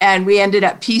 And we ended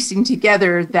up piecing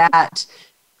together that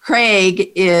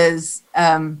Craig is,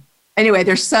 anyway,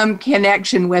 there's some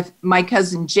connection with my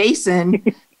cousin Jason,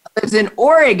 who lives in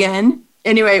Oregon.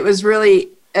 Anyway, it was really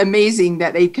amazing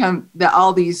that that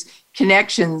all these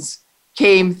connections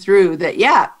came through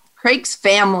that, Craig's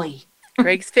family.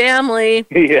 Craig's family.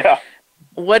 Yeah.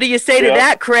 What do you say to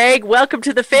that, Craig? Welcome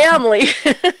to the family.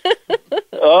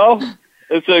 Oh,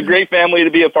 it's a great family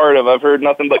to be a part of. I've heard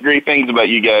nothing but great things about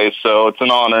you guys, so it's an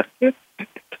honor.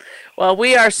 Well,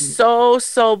 we are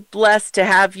so blessed to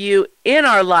have you in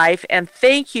our life, and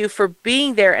thank you for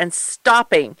being there and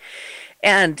stopping.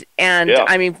 And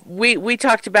I mean, we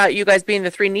talked about you guys being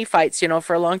the three Nephites,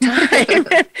 for a long time,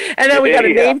 and then we got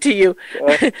a name to you.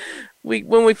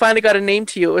 When we finally got a name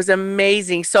to you, it was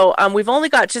amazing. So we've only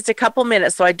got just a couple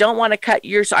minutes, so I don't want to cut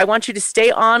so I want you to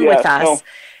stay on with us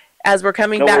as we're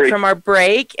coming back from our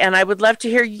break, and I would love to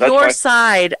hear your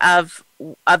side of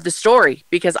the story,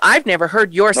 because I've never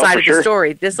heard your side of the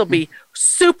story. This will be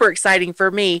super exciting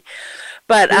for me.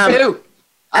 But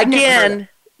again,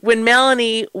 when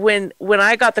Melanie, when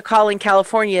I got the call in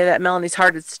California that Melanie's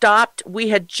heart had stopped, we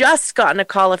had just gotten a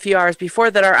call a few hours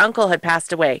before that our uncle had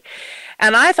passed away.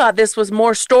 And I thought this was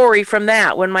more story from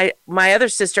that. When my other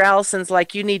sister, Allison's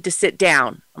like, you need to sit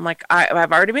down. I'm like,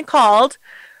 I've already been called.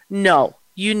 No,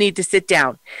 you need to sit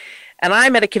down. And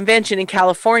I'm at a convention in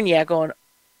California going,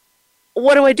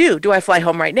 what do I do? Do I fly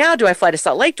home right now? Do I fly to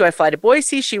Salt Lake? Do I fly to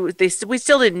Boise? We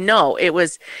still didn't know. It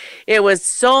was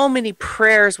so many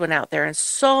prayers went out there, and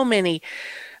so many.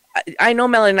 I know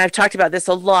Melanie and I've talked about this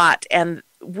a lot, and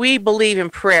we believe in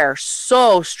prayer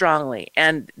so strongly.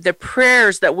 And the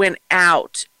prayers that went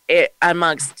out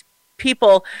amongst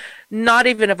people, not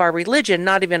even of our religion,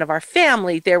 not even of our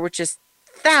family, there were just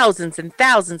thousands and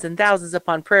thousands and thousands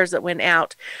upon prayers that went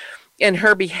out in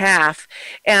her behalf.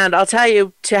 And I'll tell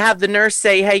you, to have the nurse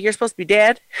say, hey, you're supposed to be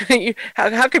dead.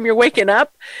 How come you're waking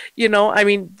up? I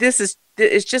mean, it's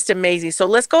just amazing. So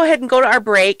let's go ahead and go to our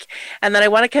break. And then I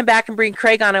want to come back and bring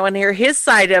Craig on. I want to hear his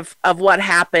side of what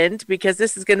happened, because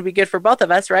this is going to be good for both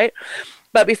of us, right?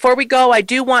 But before we go, I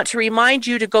do want to remind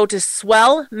you to go to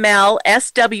Swell Mel,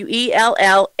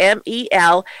 SWELLMEL,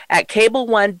 at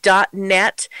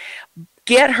cableone.net.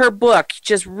 Get her book.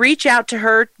 Just reach out to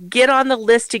her. Get on the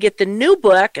list to get the new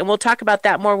book, and we'll talk about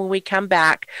that more when we come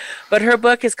back. But her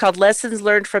book is called Lessons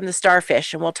Learned from the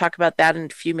Starfish, and we'll talk about that in a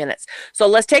few minutes. So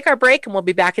let's take our break, and we'll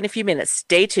be back in a few minutes.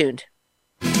 Stay tuned.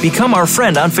 Become our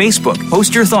friend on Facebook.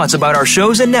 Post your thoughts about our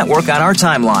shows and network on our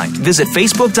timeline. Visit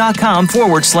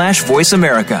facebook.com/Voice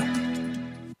America.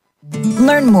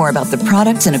 Learn more about the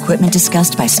products and equipment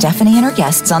discussed by Stephanie and her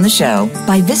guests on the show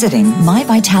by visiting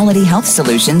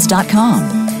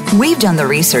myvitalityhealthsolutions.com. We've done the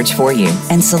research for you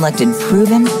and selected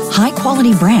proven,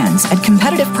 high-quality brands at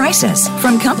competitive prices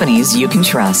from companies you can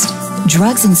trust.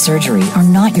 Drugs and surgery are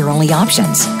not your only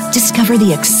options. Discover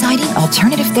the exciting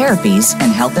alternative therapies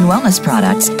and health and wellness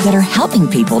products that are helping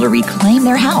people to reclaim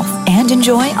their health and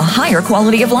enjoy a higher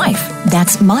quality of life.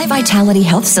 That's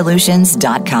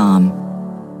myvitalityhealthsolutions.com.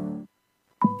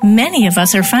 Many of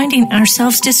us are finding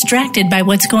ourselves distracted by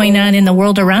what's going on in the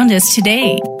world around us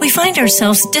today. We find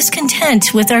ourselves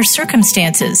discontent with our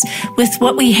circumstances, with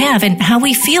what we have and how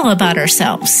we feel about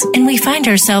ourselves. And we find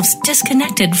ourselves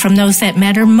disconnected from those that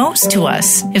matter most to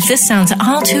us. If this sounds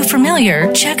all too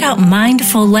familiar, check out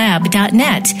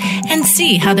mindfullab.net and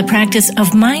see how the practice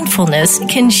of mindfulness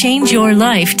can change your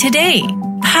life today.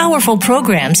 Powerful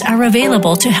programs are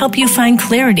available to help you find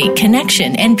clarity,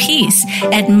 connection, and peace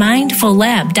at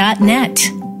mindfullab.net.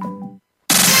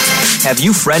 Have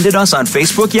you friended us on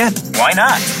Facebook yet? Why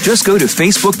not? Just go to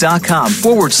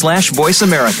facebook.com/Voice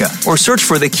America or search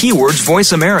for the keywords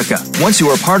Voice America. Once you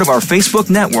are part of our Facebook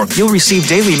network, you'll receive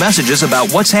daily messages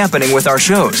about what's happening with our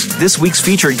shows, this week's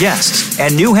featured guests,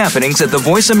 and new happenings at the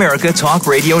Voice America Talk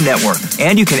Radio Network.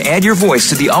 And you can add your voice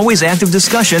to the always active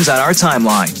discussions on our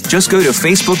timeline. Just go to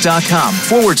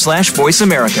facebook.com/Voice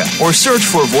America or search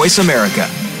for Voice America.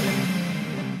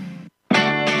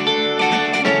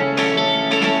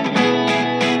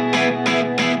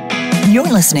 You're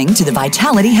listening to the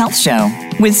Vitality Health Show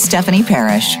with Stephanie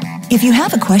Parrish. If you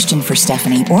have a question for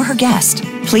Stephanie or her guest,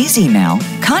 please email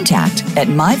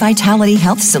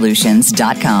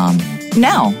contact@myvitalityhealthsolutions.com.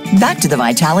 Now, back to the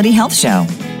Vitality Health Show.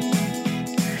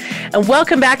 And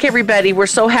welcome back, everybody. We're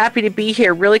so happy to be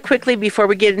here. Really quickly, before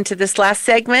we get into this last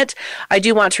segment, I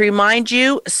do want to remind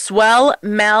you, Swell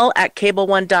Mel at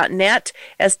cableone.net,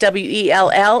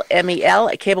 SWELLMEL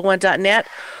at cableone.net.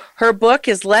 Her book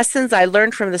is Lessons I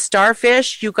Learned from the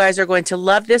Starfish. You guys are going to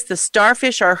love this. The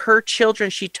starfish are her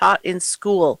children she taught in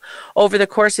school over the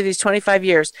course of these 25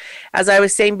 years. As I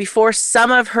was saying before, some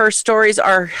of her stories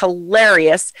are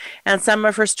hilarious, and some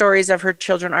of her stories of her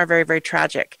children are very, very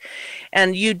tragic.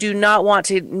 And you do not want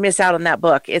to miss out on that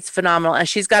book. It's phenomenal. And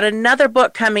she's got another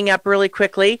book coming up really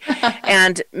quickly.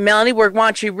 And Melanie, we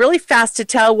want you really fast to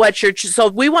tell what your, so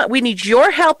we need your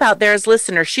help out there as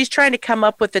listeners. She's trying to come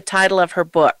up with the title of her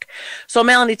book. So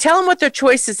Melanie, tell them what their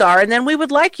choices are. And then we would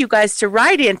like you guys to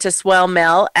write into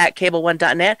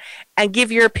swellmel@cable1.net and give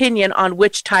your opinion on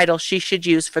which title she should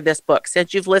use for this book,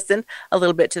 since you've listened a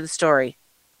little bit to the story.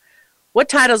 What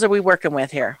titles are we working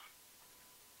with here?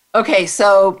 Okay,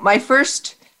 so my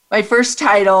first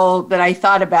title that I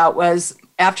thought about was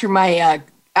after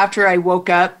I woke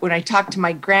up, when I talked to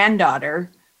my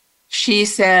granddaughter, she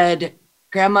said,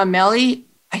 "Grandma Melly,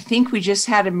 I think we just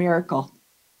had a miracle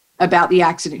about the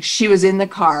accident." She was in the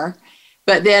car,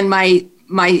 but then my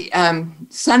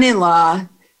son-in-law,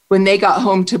 when they got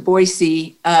home to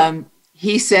Boise,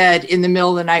 he said in the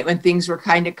middle of the night when things were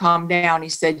kind of calmed down, he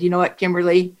said, "You know what,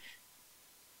 Kimberly,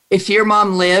 if your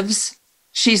mom lives,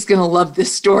 she's going to love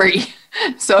this story."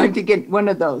 So I had to get one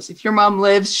of those. If your mom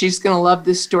lives, she's going to love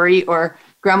this story. Or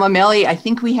Grandma Melly, I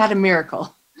think we had a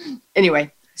miracle.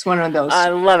 Anyway, it's one of those. I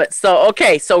love it. So,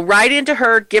 okay. So write into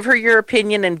her, give her your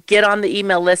opinion, and get on the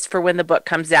email list for when the book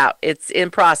comes out. It's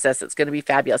in process. It's going to be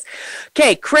fabulous.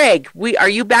 Okay, Craig, are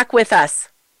you back with us?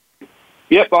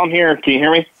 Yep, I'm here. Can you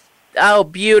hear me? Oh,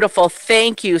 beautiful.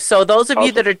 Thank you. So those of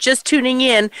you that are just tuning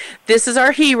in, this is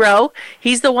our hero.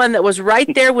 He's the one that was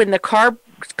right there when the car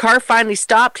finally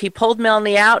stopped. He pulled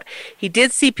Melanie out. He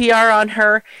did CPR on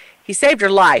her. He saved her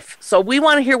life. So we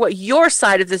want to hear what's your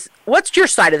side of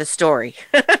the story?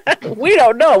 We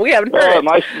don't know. We haven't heard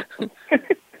it.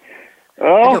 I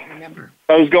don't remember.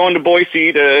 I was going to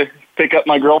Boise to pick up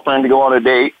my girlfriend to go on a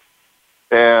date.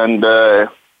 And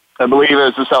I believe it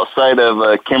was just outside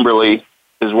of Kimberly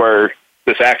is where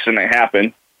this accident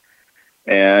happened.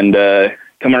 And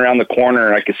coming around the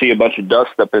corner, I could see a bunch of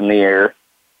dust up in the air.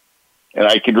 And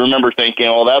I could remember thinking,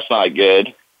 "Oh, that's not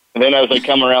good." And then as I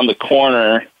come around the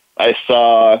corner, I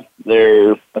saw I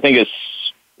think it's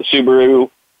the Subaru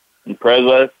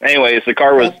Impreza. Anyways, the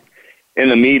car was in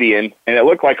the median, and it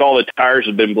looked like all the tires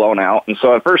had been blown out. And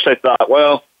so at first I thought,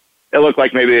 well, it looked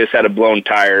like maybe they just had a blown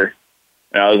tire.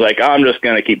 And I was like, I'm just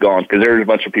going to keep going, because there's a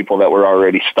bunch of people that were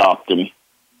already stopped and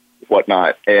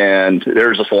whatnot. And there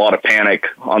was just a lot of panic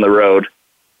on the road.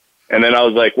 And then I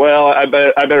was like, well, I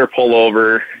better pull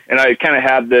over. And I kind of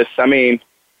had this,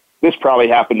 this probably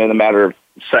happened in a matter of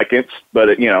seconds,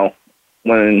 but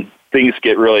when things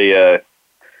get really,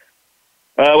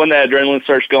 when the adrenaline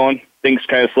starts going, things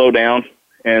kind of slow down.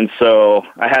 And so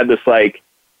I had this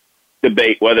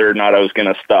debate whether or not I was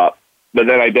going to stop. But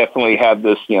then I definitely had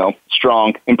this,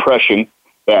 strong impression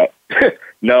that,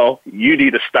 no, you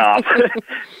need to stop.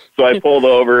 So I pulled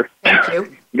over,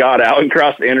 got out and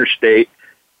crossed the interstate.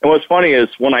 And what's funny is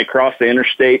when I crossed the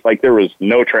interstate, there was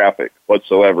no traffic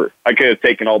whatsoever. I could have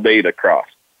taken all day to cross.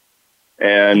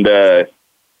 And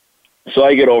so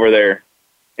I get over there,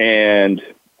 and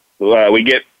I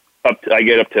get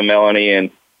up to Melanie,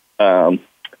 and as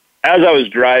I was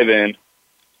driving,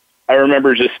 I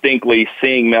remember distinctly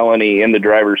seeing Melanie in the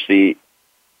driver's seat,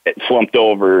 slumped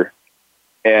over,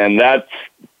 and that's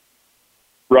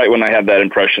right when I had that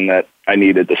impression that I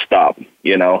needed to stop.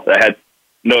 I had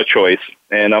no choice,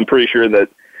 and I'm pretty sure that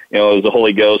it was the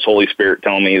Holy Ghost, Holy Spirit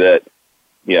telling me that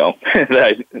that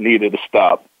I needed to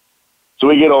stop. So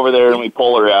we get over there and we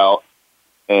pull her out,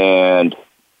 and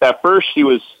at first she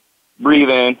was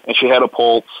breathing and she had a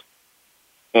pulse,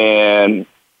 and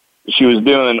she was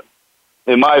doing,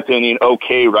 in my opinion,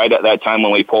 okay right at that time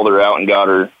when we pulled her out and got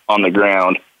her on the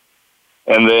ground.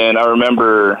 And then I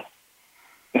remember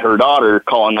her daughter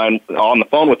calling on the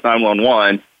phone with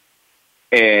 911,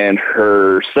 and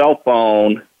her cell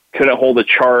phone couldn't hold a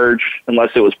charge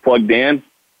unless it was plugged in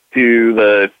to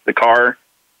the car.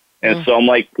 And so I'm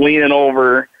leaning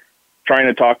over, trying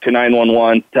to talk to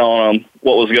 911, telling them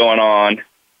what was going on,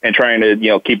 and trying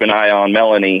to, keep an eye on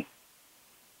Melanie.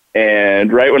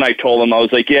 And right when I told them, I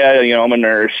was like, yeah, I'm a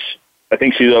nurse. I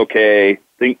think she's okay.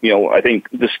 I think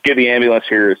just get the ambulance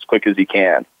here as quick as you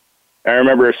can. I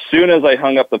remember as soon as I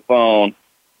hung up the phone,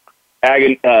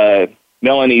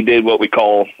 Melanie did what we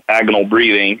call agonal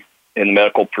breathing in the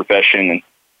medical profession, and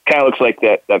kind of looks like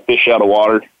that fish out of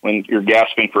water when you're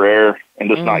gasping for air and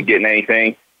just not getting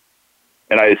anything.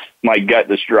 And my gut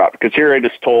just dropped, because here I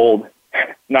just told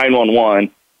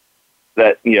 911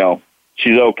 that,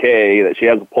 she's okay, that she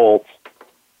has a pulse.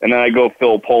 And then I go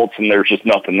fill a pulse and there's just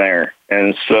nothing there.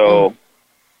 And so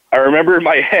I remember in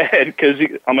my head, because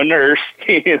I'm a nurse,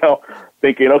 thinking,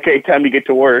 okay, time to get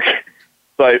to work.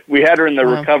 But we had her in the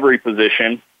recovery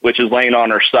position, which is laying on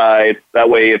her side. That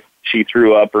way, if she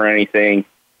threw up or anything,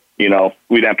 we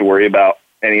didn't have to worry about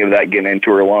any of that getting into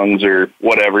her lungs or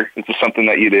whatever. It's just something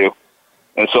that you do.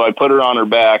 And so I put her on her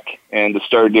back and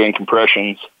started doing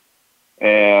compressions.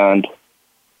 And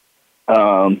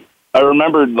I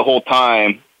remembered the whole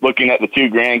time looking at the two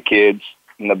grandkids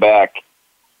in the back,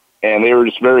 and they were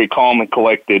just very calm and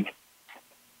collected.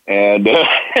 And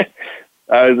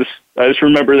I just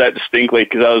remember that distinctly,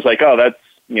 because I was like, oh,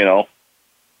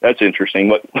 that's interesting.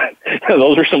 But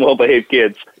those are some well-behaved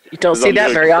kids. You don't see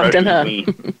that very often, huh?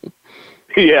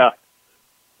 Yeah.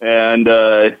 And,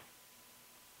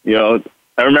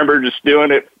 I remember just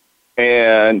doing it,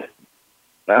 and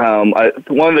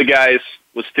one of the guys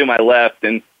was to my left,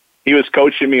 and he was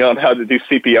coaching me on how to do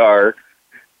CPR.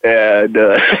 And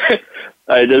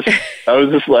I was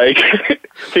just like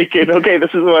thinking, okay,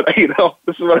 this is what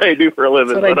I do for a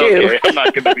living. That's what I do. Okay, I'm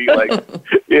not going to be like,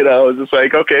 I was just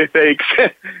like, okay, thanks.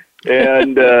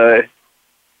 And, I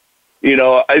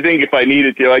think if I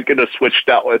needed to, I could have switched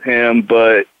out with him,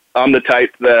 but I'm the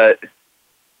type that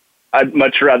I'd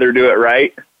much rather do it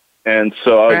right. And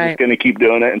so I was just going to keep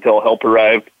doing it until help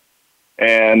arrived.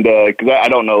 And, cause I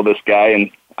don't know this guy, and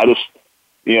I just,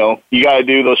 you got to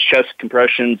do those chest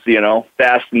compressions,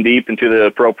 fast and deep into the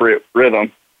appropriate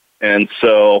rhythm. And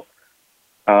so,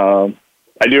 I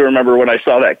do remember when I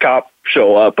saw that cop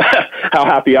show up, how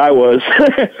happy I was.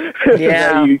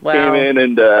 Yeah. He came in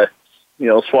and,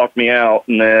 swapped me out.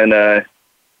 And then,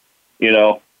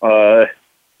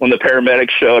 when the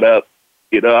paramedics showed up,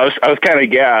 I was kind of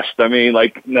gassed. I mean,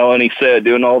 like Melanie said,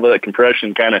 doing all the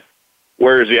compression kind of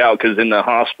wears you out, because in the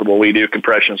hospital we do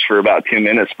compressions for about 2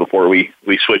 minutes before we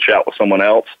switch out with someone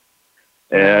else.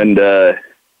 And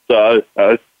so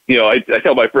I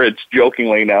tell my friends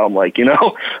jokingly now, I'm like, I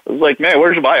was like, man,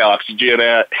 where's my oxygen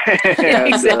at? And,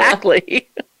 exactly.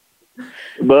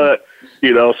 But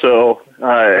so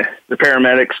the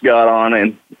paramedics got on,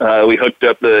 and we hooked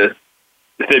up the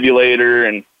defibrillator,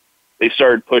 and they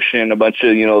started pushing a bunch of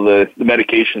the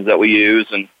medications that we use.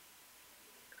 And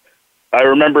I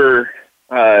remember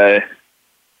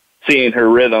seeing her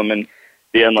rhythm and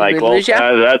being like, well,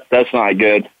 that's not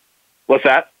good. What's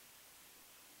that?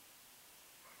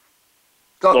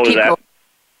 What was that?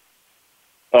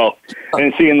 Oh,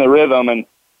 and seeing the rhythm and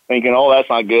thinking, oh, that's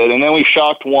not good. And then we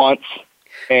shocked once,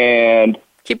 and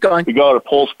keep going. We got our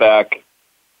pulse back,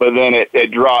 but then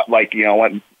it dropped, like,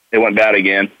 it went bad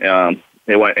again.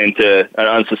 It went into an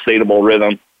unsustainable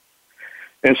rhythm.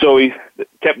 And so we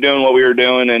kept doing what we were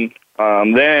doing, and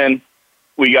then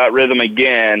we got rhythm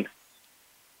again,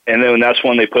 and then that's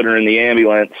when they put her in the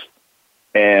ambulance,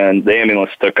 and the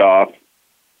ambulance took off.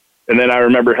 And then I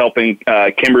remember helping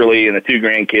Kimberly and the two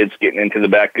grandkids getting into the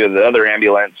back of the other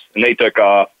ambulance, and they took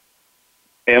off.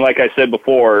 And like I said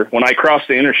before, when I crossed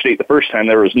the interstate the first time,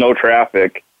 there was no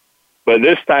traffic. But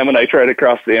this time when I tried to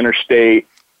cross the interstate,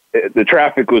 the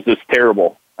traffic was just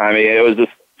terrible. I mean, it was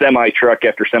just semi-truck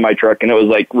after semi-truck, and it was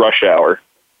like rush hour.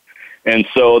 And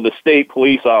so the state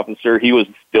police officer, he was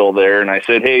still there, and I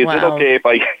said, hey, is it okay if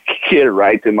I get a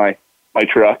ride to my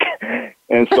truck?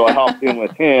 And so I hopped in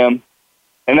with him,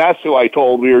 and that's who I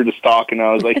told. We were just talking.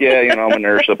 I was like, yeah, I'm a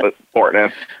nurse up at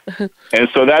Portneuf. And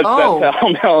so that's how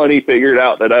Melanie figured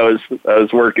out that I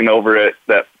was working over at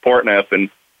that Portneuf. And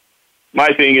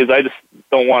my thing is, I just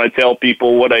don't want to tell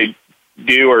people what I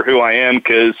do or who I am,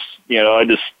 because,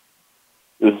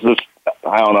 it's just,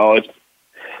 I don't know, it's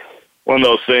one of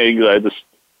those things. I just,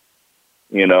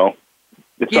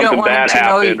 if something bad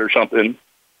happened or something,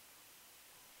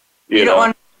 you don't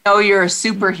want to know you're a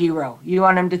superhero. You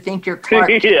want them to think you're Clark.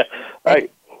 Yeah.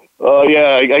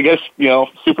 I guess,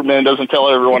 Superman doesn't tell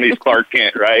everyone he's Clark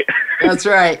Kent, right? That's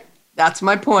right. That's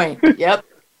my point. Yep. Yeah.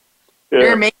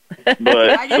 You're amazing.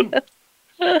 But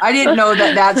I didn't know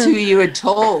that that's who you had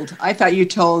told. I thought you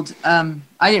told, I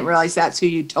didn't realize that's who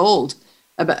you told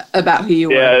about who you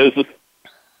were. Yeah,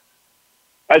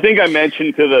 I think I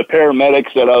mentioned to the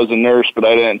paramedics that I was a nurse, but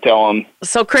I didn't tell them.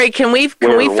 So Craig, can we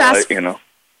fast? Go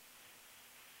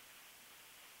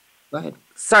ahead.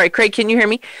 Sorry, Craig, can you hear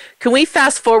me? Can we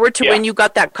fast forward to when you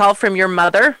got that call from your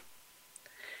mother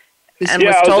and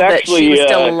was told that she was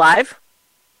still alive?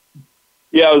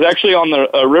 Yeah, I was actually on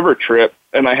a river trip,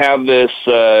 and I have this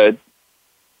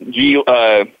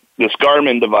this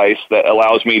Garmin device that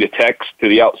allows me to text to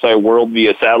the outside world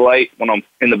via satellite when I'm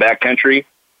in the backcountry.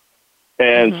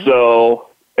 And so,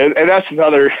 and that's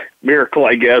another miracle,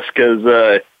 I guess,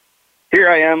 because here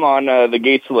I am on the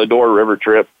Gates of Lodore river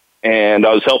trip, and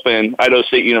I was helping Idaho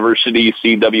State University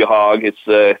CW Hog. It's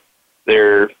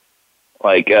their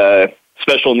like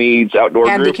special needs outdoor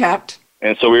group. Handicapped.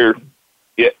 And so we were,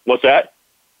 what's that?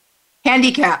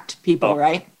 Handicapped people,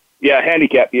 right? Yeah,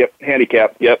 handicapped.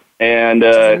 Yep. And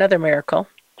another miracle.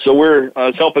 So I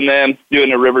was helping them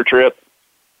doing a river trip,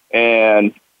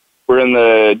 and we're in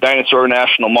the Dinosaur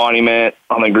National Monument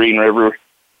on the Green River.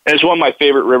 And it's one of my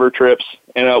favorite river trips.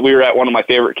 And we were at one of my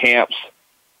favorite camps,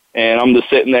 and I'm just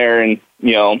sitting there in,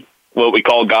 what we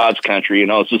call God's country.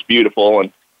 It's just beautiful.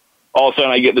 And all of a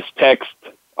sudden I get this text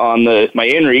on my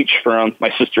inReach from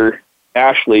my sister,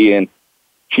 Ashley, and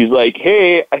she's like,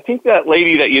 "Hey, I think that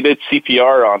lady that you did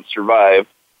CPR on survived,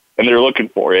 and they're looking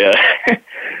for you."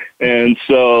 And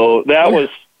so that was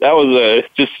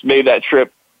just made that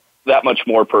trip that much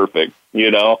more perfect,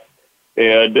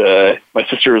 And my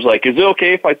sister was like, "Is it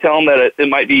okay if I tell them that it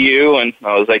might be you?" And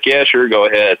I was like, "Yeah, sure, go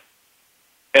ahead."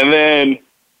 And then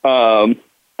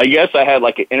I guess I had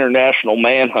like an international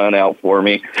manhunt out for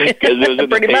me because it was in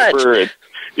the paper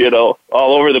and all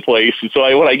over the place. And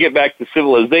so when I get back to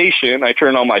civilization, I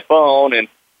turn on my phone, and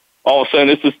all of a sudden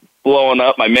it's just blowing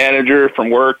up. My manager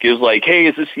from work is like, "Hey,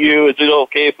 is this you? Is it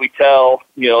okay if we tell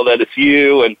that it's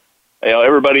you?" And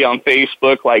everybody on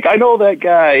Facebook, like, "I know that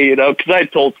guy," because I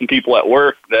told some people at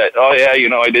work that, "Oh yeah,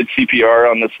 I did CPR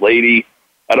on this lady.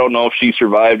 I don't know if she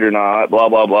survived or not." Blah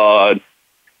blah blah.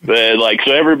 But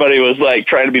so everybody was like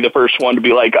trying to be the first one to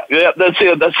be like, "Yeah, that's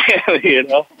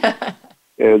it,"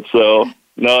 And so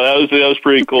no, that was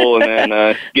pretty cool. And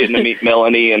then getting to meet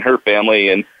Melanie and her family,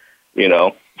 and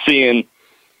seeing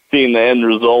the end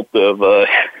result of a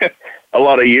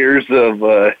lot of years of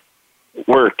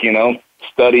work,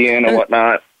 studying and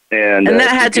whatnot. And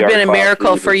that had to have been a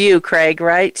miracle for you, Craig,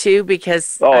 right, too?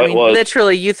 Because,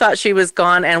 literally, you thought she was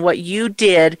gone, and what you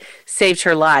did saved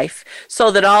her life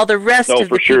so that all the rest of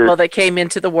the people that came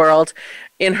into the world,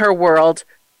 in her world,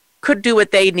 could do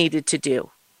what they needed to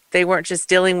do. They weren't just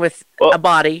dealing with a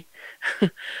body.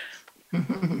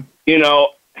 And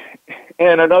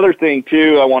another thing,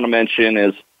 too, I want to mention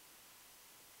is,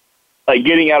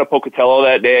 getting out of Pocatello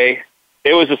that day,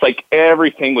 it was just like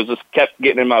everything was just kept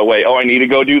getting in my way. Oh, I need to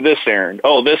go do this errand.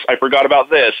 Oh, I forgot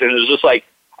about this. And it was just like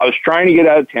I was trying to get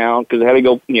out of town because I had to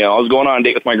go, I was going on a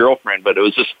date with my girlfriend, but it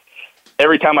was just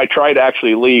every time I tried to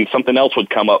actually leave, something else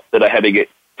would come up that I had to get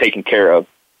taken care of.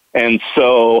 And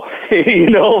so,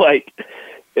 I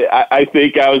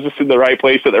think I was just in the right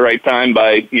place at the right time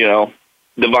by,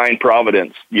 divine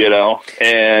providence,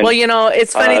 And well,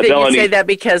 it's funny that you say that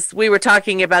because we were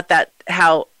talking about that,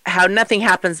 how nothing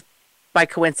happens by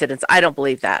coincidence. I don't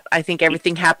believe that. I think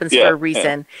everything happens for a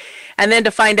reason. Yeah. And then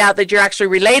to find out that you're actually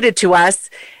related to us,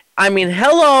 I mean,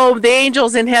 hello, the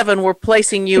angels in heaven were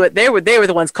placing you they were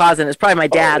the ones causing it. It's probably my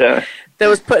dad that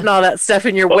was putting all that stuff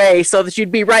in your way so that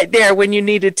you'd be right there when you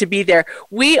needed to be there.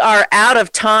 We are out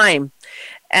of time.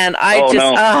 And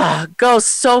I go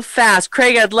so fast.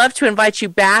 Craig, I'd love to invite you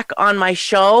back on my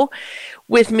show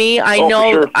with me. I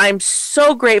know I'm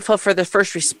so grateful for the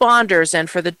first responders and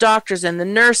for the doctors and the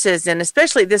nurses, and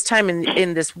especially this time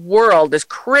in this world, this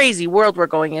crazy world we're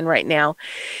going in right now.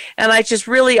 And I just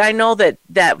really, I know that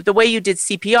the way you did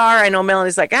CPR, I know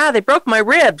Melanie's like, they broke my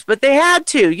ribs, but they had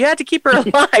to. You had to keep her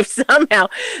alive somehow.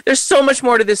 There's so much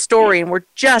more to this story, and we're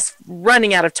just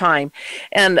running out of time.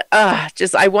 And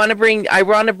I want to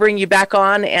bring you back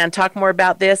on and talk more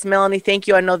about this. Melanie, thank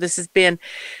you. I know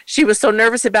she was so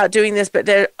nervous about doing this, but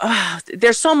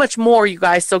there's so much more, you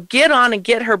guys. So get on and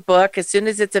get her book as soon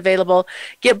as it's available.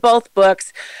 Get both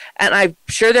books. And I'm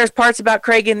sure there's parts about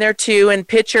Craig in there too, and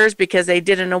pictures, because they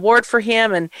did an award for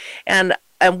him. And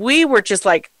we were just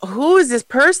like, who is this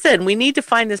person? We need to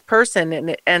find this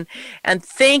person. And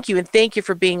thank you. And thank you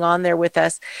for being on there with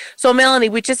us. So Melanie,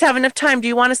 we just have enough time. Do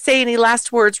you want to say any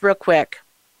last words real quick?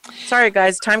 Sorry,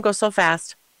 guys. Time goes so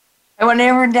fast. I want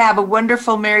everyone to have a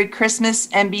wonderful Merry Christmas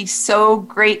and be so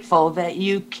grateful that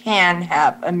you can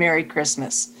have a Merry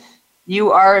Christmas.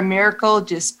 You are a miracle,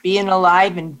 just being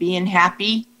alive and being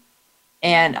happy.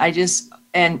 And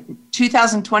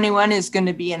 2021 is going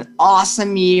to be an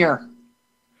awesome year.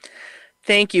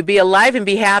 Thank you. Be alive and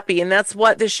be happy. And that's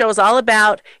what this show is all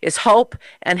about, is hope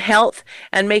and health,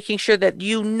 and making sure that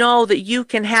you know that you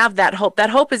can have that hope. That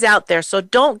hope is out there. So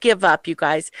don't give up, you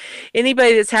guys.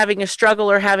 Anybody that's having a struggle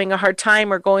or having a hard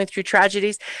time or going through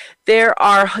tragedies, there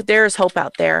is hope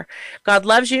out there. God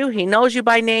loves you. He knows you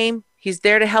by name. He's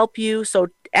there to help you. So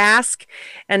ask.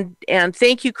 And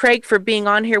thank you, Craig, for being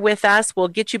on here with us. We'll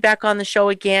get you back on the show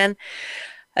again.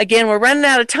 Again, we're running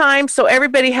out of time, so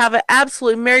everybody have an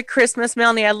absolute Merry Christmas.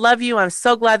 Melanie, I love you. I'm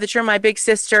so glad that you're my big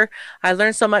sister. I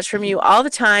learn so much from you all the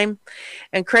time.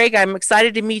 And Craig, I'm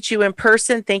excited to meet you in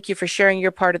person. Thank you for sharing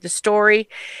your part of the story.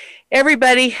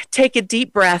 Everybody, take a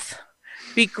deep breath.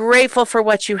 Be grateful for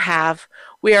what you have.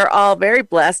 We are all very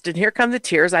blessed. And here come the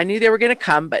tears. I knew they were going to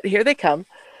come, but here they come.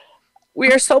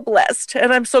 We are so blessed.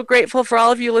 And I'm so grateful for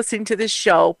all of you listening to this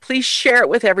show. Please share it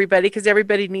with everybody because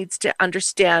everybody needs to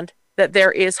understand that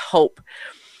there is hope.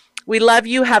 We love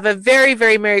you. Have a very,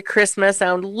 very Merry Christmas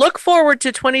and look forward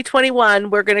to 2021.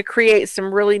 We're going to create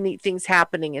some really neat things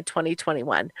happening in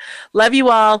 2021. Love you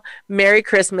all. Merry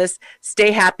Christmas.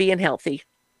 Stay happy and healthy.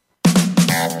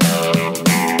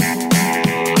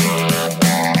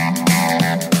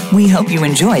 We hope you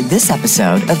enjoyed this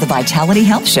episode of the Vitality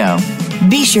Health Show.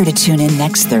 Be sure to tune in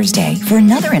next Thursday for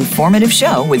another informative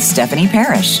show with Stephanie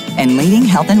Parrish and leading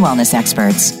health and wellness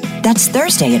experts. That's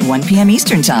Thursday at 1 p.m.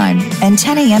 Eastern Time and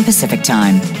 10 a.m. Pacific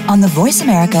Time on the Voice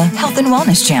America Health and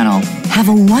Wellness Channel. Have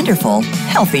a wonderful,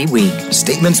 healthy week.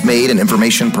 Statements made and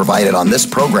information provided on this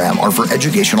program are for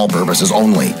educational purposes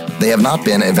only. They have not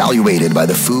been evaluated by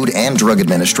the Food and Drug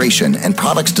Administration, and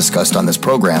products discussed on this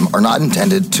program are not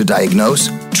intended to diagnose,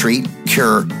 treat,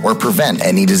 cure, or prevent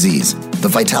any disease. The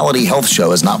Vitality Health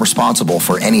Show is not responsible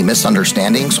for any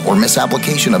misunderstandings or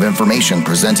misapplication of information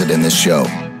presented in this show.